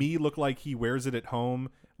 which to me looked like he wears it at home,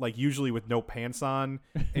 usually with no pants on,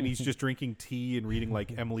 and he's just drinking tea and reading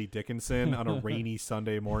Emily Dickinson on a rainy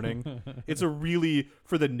Sunday morning. It's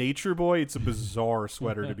for the Nature Boy, it's a bizarre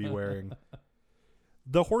sweater to be wearing.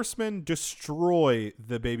 The Horsemen destroy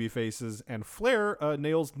the babyfaces, and Flair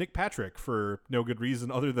nails Nick Patrick for no good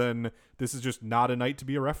reason other than this is just not a night to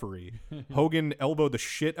be a referee. Hogan elbowed the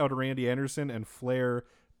shit out of Randy Anderson, and Flair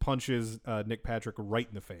punches Nick Patrick right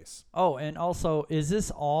in the face. Oh, and also, is this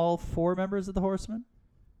all 4 members of the Horsemen?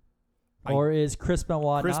 Or is Chris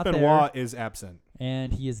Benoit not there? Chris Benoit is absent.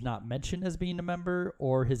 And he is not mentioned as being a member,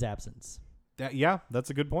 or his absence? That's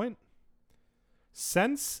a good point.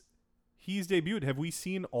 Since he's debuted, have we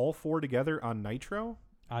seen all 4 together on Nitro?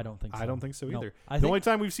 I don't think so. I don't think so either. No, the only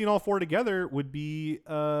time we've seen all 4 together would be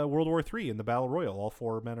World War III in the Battle Royal. All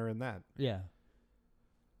 4 men are in that. Yeah.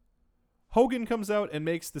 Hogan comes out and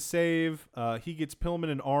makes the save. He gets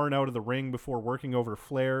Pillman and Arn out of the ring before working over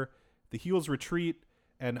Flair. The heels retreat,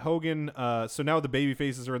 and Hogan... so now the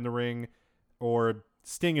babyfaces are in the ring, or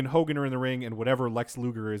Sting and Hogan are in the ring, and whatever Lex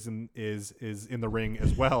Luger is in the ring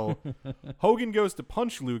as well. Hogan goes to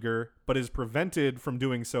punch Luger, but is prevented from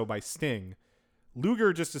doing so by Sting.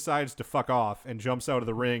 Luger just decides to fuck off and jumps out of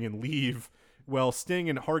the ring and leave. Well, Sting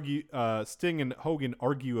and Hogan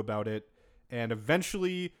argue about it, and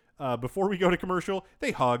eventually, before we go to commercial,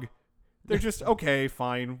 they hug. They're just, okay,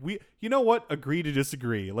 fine. You know what? Agree to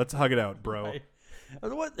disagree. Let's hug it out, bro. Right.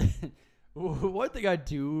 One thing I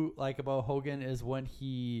do like about Hogan is when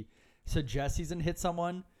he suggests he's gonna hit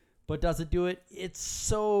someone but doesn't do it.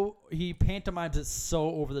 He pantomimes it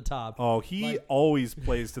so over the top. Oh, he always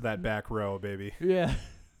plays to that back row, baby. Yeah.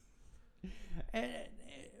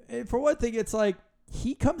 And for one thing, it's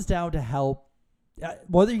he comes down to help.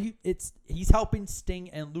 Whether he's helping Sting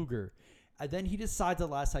and Luger. And then he decides at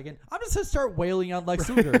the last second, I'm just going to start wailing on Lex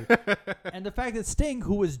Luger. And the fact that Sting,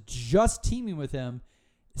 who was just teaming with him,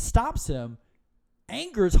 stops him,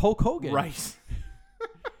 angers Hulk Hogan. Right.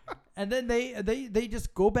 And then they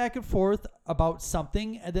just go back and forth about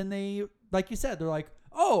something. And then they, like you said, they're like,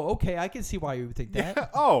 oh, okay, I can see why you would think that. Yeah.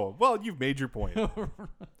 Oh, well, you've made your point.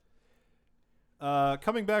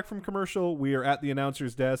 Coming back from commercial, we are at the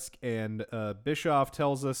announcer's desk, and Bischoff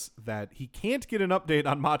tells us that he can't get an update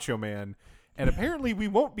on Macho Man, and apparently we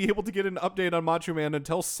won't be able to get an update on Macho Man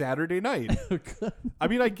until Saturday night. I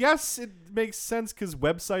mean, I guess it makes sense because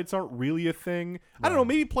websites aren't really a thing. I don't know,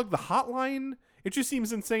 maybe plug the hotline? It just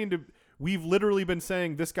seems insane to... We've literally been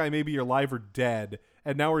saying this guy may be alive or dead,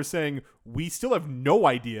 and now we're saying we still have no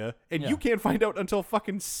idea, and you can't find out until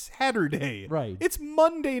fucking Saturday. Right. It's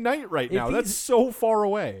Monday night right If now. That's he's- so far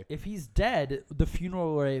away. If he's dead, the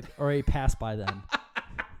funeral already passed by then.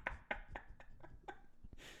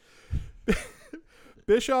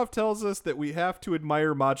 Bischoff tells us that we have to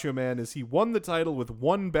admire Macho Man as he won the title with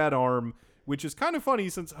one bad arm, which is kind of funny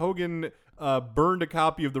since Hogan burned a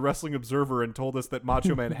copy of the Wrestling Observer and told us that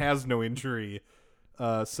Macho Man has no injury.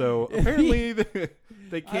 So apparently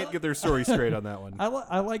they can't get their story straight on that one.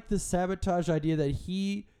 I like the sabotage idea that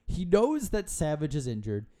he knows that Savage is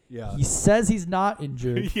injured. Yeah. He says he's not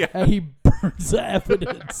injured. Yeah. And he burns the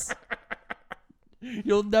evidence.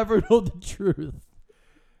 You'll never know the truth.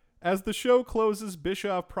 As the show closes,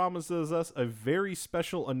 Bischoff promises us a very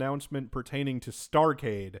special announcement pertaining to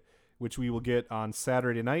Starrcade, which we will get on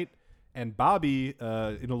Saturday night. And Bobby, in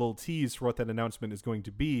a little tease for what that announcement is going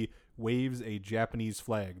to be, waves a Japanese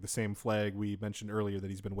flag, the same flag we mentioned earlier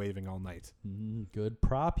that he's been waving all night. Good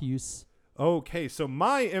prop use. Okay, so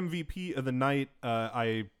my MVP of the night,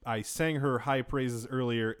 I sang her high praises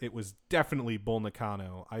earlier. It was definitely Bull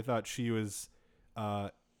Nakano. I thought she was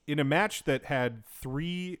in a match that had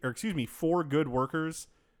 4 good workers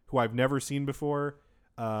who I've never seen before.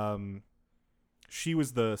 She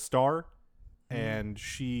was the star, and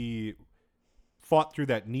she fought through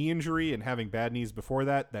that knee injury and having bad knees before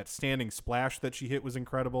that. That standing splash that she hit was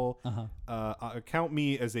incredible. Count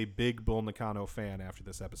me as a big Bull Nakano fan after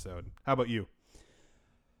this episode. How about you?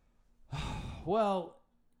 Well,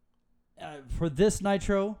 for this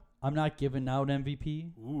Nitro, I'm not giving out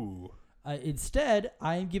MVP. Ooh. Instead,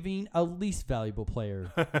 I am giving a least valuable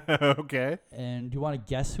player. Okay. And do you want to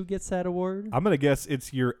guess who gets that award? I'm going to guess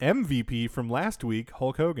it's your MVP from last week,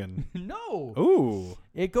 Hulk Hogan. No. Ooh.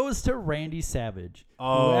 It goes to Randy Savage.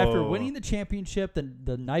 Oh. Who, after winning the championship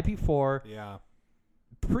the night before, Yeah.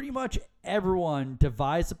 pretty much everyone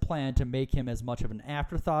devised a plan to make him as much of an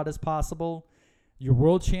afterthought as possible. Your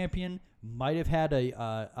world champion might have had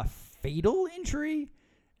a fatal injury,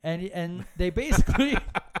 and they basically...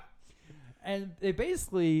 And they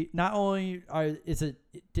basically not only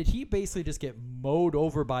did he basically just get mowed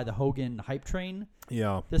over by the Hogan hype train?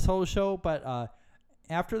 Yeah. This whole show, but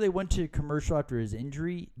after they went to commercial after his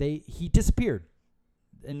injury, he disappeared,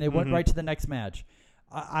 and they went right to the next match.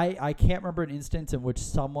 I can't remember an instance in which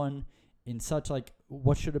someone in such like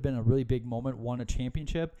what should have been a really big moment won a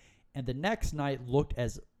championship, and the next night looked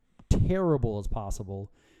as terrible as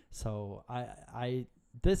possible. So I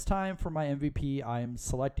this time for my MVP, I'm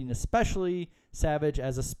selecting especially Savage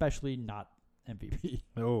as especially not MVP.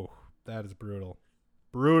 Oh, that is brutal.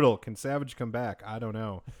 Brutal. Can Savage come back? I don't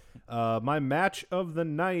know. My match of the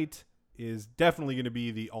night is definitely going to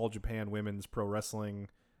be the All Japan Women's Pro Wrestling.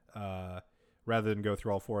 Rather than go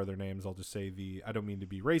through all 4 of their names, I'll just say I don't mean to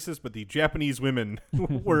be racist, but the Japanese women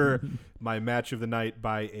were my match of the night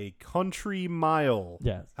by a country mile.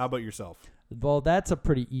 Yes. How about yourself? Well, that's a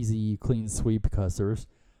pretty easy, clean sweep because there's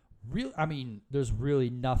really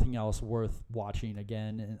nothing else worth watching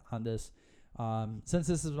again on this. Since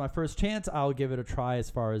this is my first chance, I'll give it a try as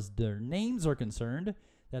far as their names are concerned.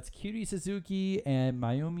 That's Cutie Suzuki and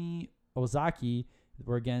Mayumi Ozaki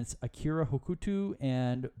were against Akira Hokuto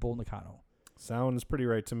and Bull Nakano. Sounds pretty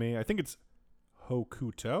right to me. I think it's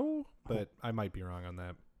Hokuto, but I might be wrong on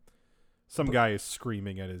that. Some guy is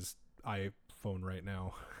screaming at his iPhone right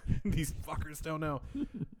now. These fuckers don't know.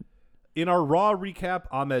 In our Raw recap,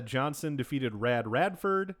 Ahmed Johnson defeated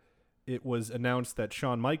Radford. It was announced that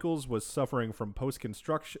Shawn Michaels was suffering from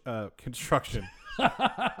post-construction.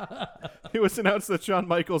 It was announced that Shawn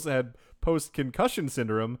Michaels had post-concussion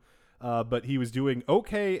syndrome, but he was doing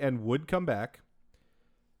okay and would come back.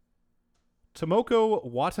 Tomoko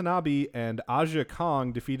Watanabe and Aja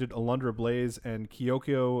Kong defeated Alundra Blaze and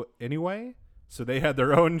Kyoko Inoue. So they had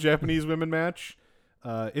their own Japanese women match.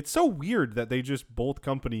 It's so weird that they just both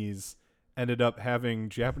companies ended up having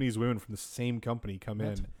Japanese women from the same company come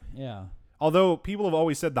in. Yeah. Although people have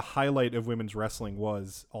always said the highlight of women's wrestling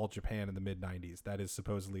was All Japan in the mid-90s. That is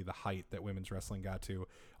supposedly the height that women's wrestling got to.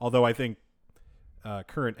 Although I think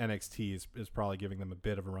current NXT is probably giving them a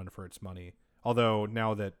bit of a run for its money. Although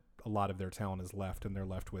now that a lot of their talent is left and they're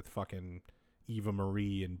left with fucking Eva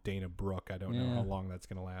Marie and Dana Brooke, I don't know how long that's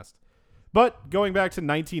going to last. But going back to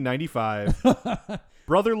 1995,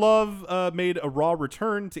 Brother Love made a Raw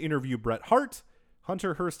return to interview Bret Hart.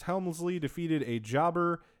 Hunter Hearst Helmsley defeated a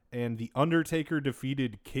jobber, and The Undertaker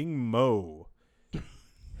defeated King Mo.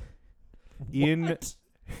 In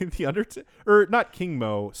The Undertaker, or not King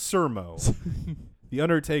Mo, Sir Mo. The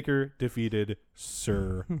Undertaker defeated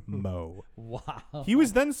Sir Mo. Wow. He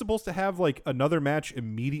was then supposed to have like another match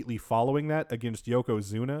immediately following that against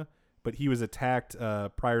Yokozuna, but he was attacked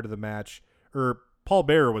prior to the match, or Paul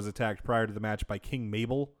Bearer was attacked prior to the match by King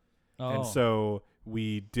Mabel. And so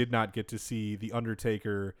we did not get to see The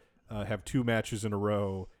Undertaker have 2 matches in a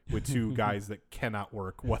row with 2 guys that cannot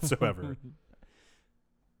work whatsoever.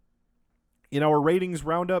 In our ratings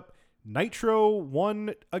roundup, Nitro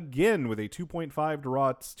won again with a 2.5 to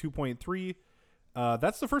Raw's 2.3.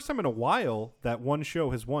 That's the first time in a while that one show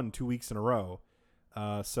has won 2 weeks in a row.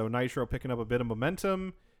 So Nitro picking up a bit of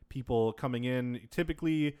momentum. People coming in.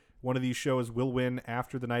 Typically, one of these shows will win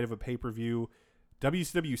after the night of a pay-per-view.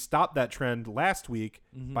 WCW stopped that trend last week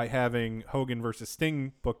by having Hogan versus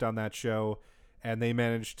Sting booked on that show, and they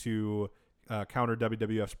managed to counter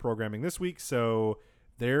WWF's programming this week. So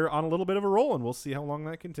they're on a little bit of a roll, and we'll see how long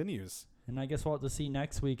that continues. And I guess we'll have to see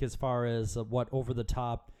next week as far as what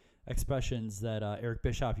over-the-top expressions that Eric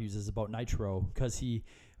Bischoff uses about Nitro, because he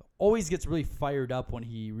always gets really fired up when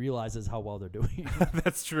he realizes how well they're doing.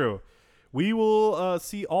 That's true. We will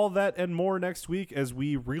see all that and more next week as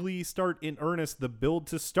we really start in earnest the build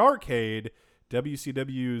to Starrcade,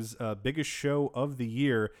 WCW's biggest show of the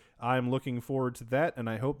year. I'm looking forward to that, and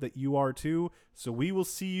I hope that you are too. So we will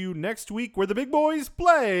see you next week where the big boys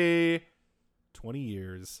play 20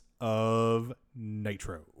 years of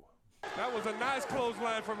Nitro. That was a nice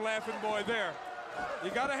clothesline from Laughing Boy there.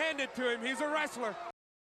 You got to hand it to him. He's a wrestler.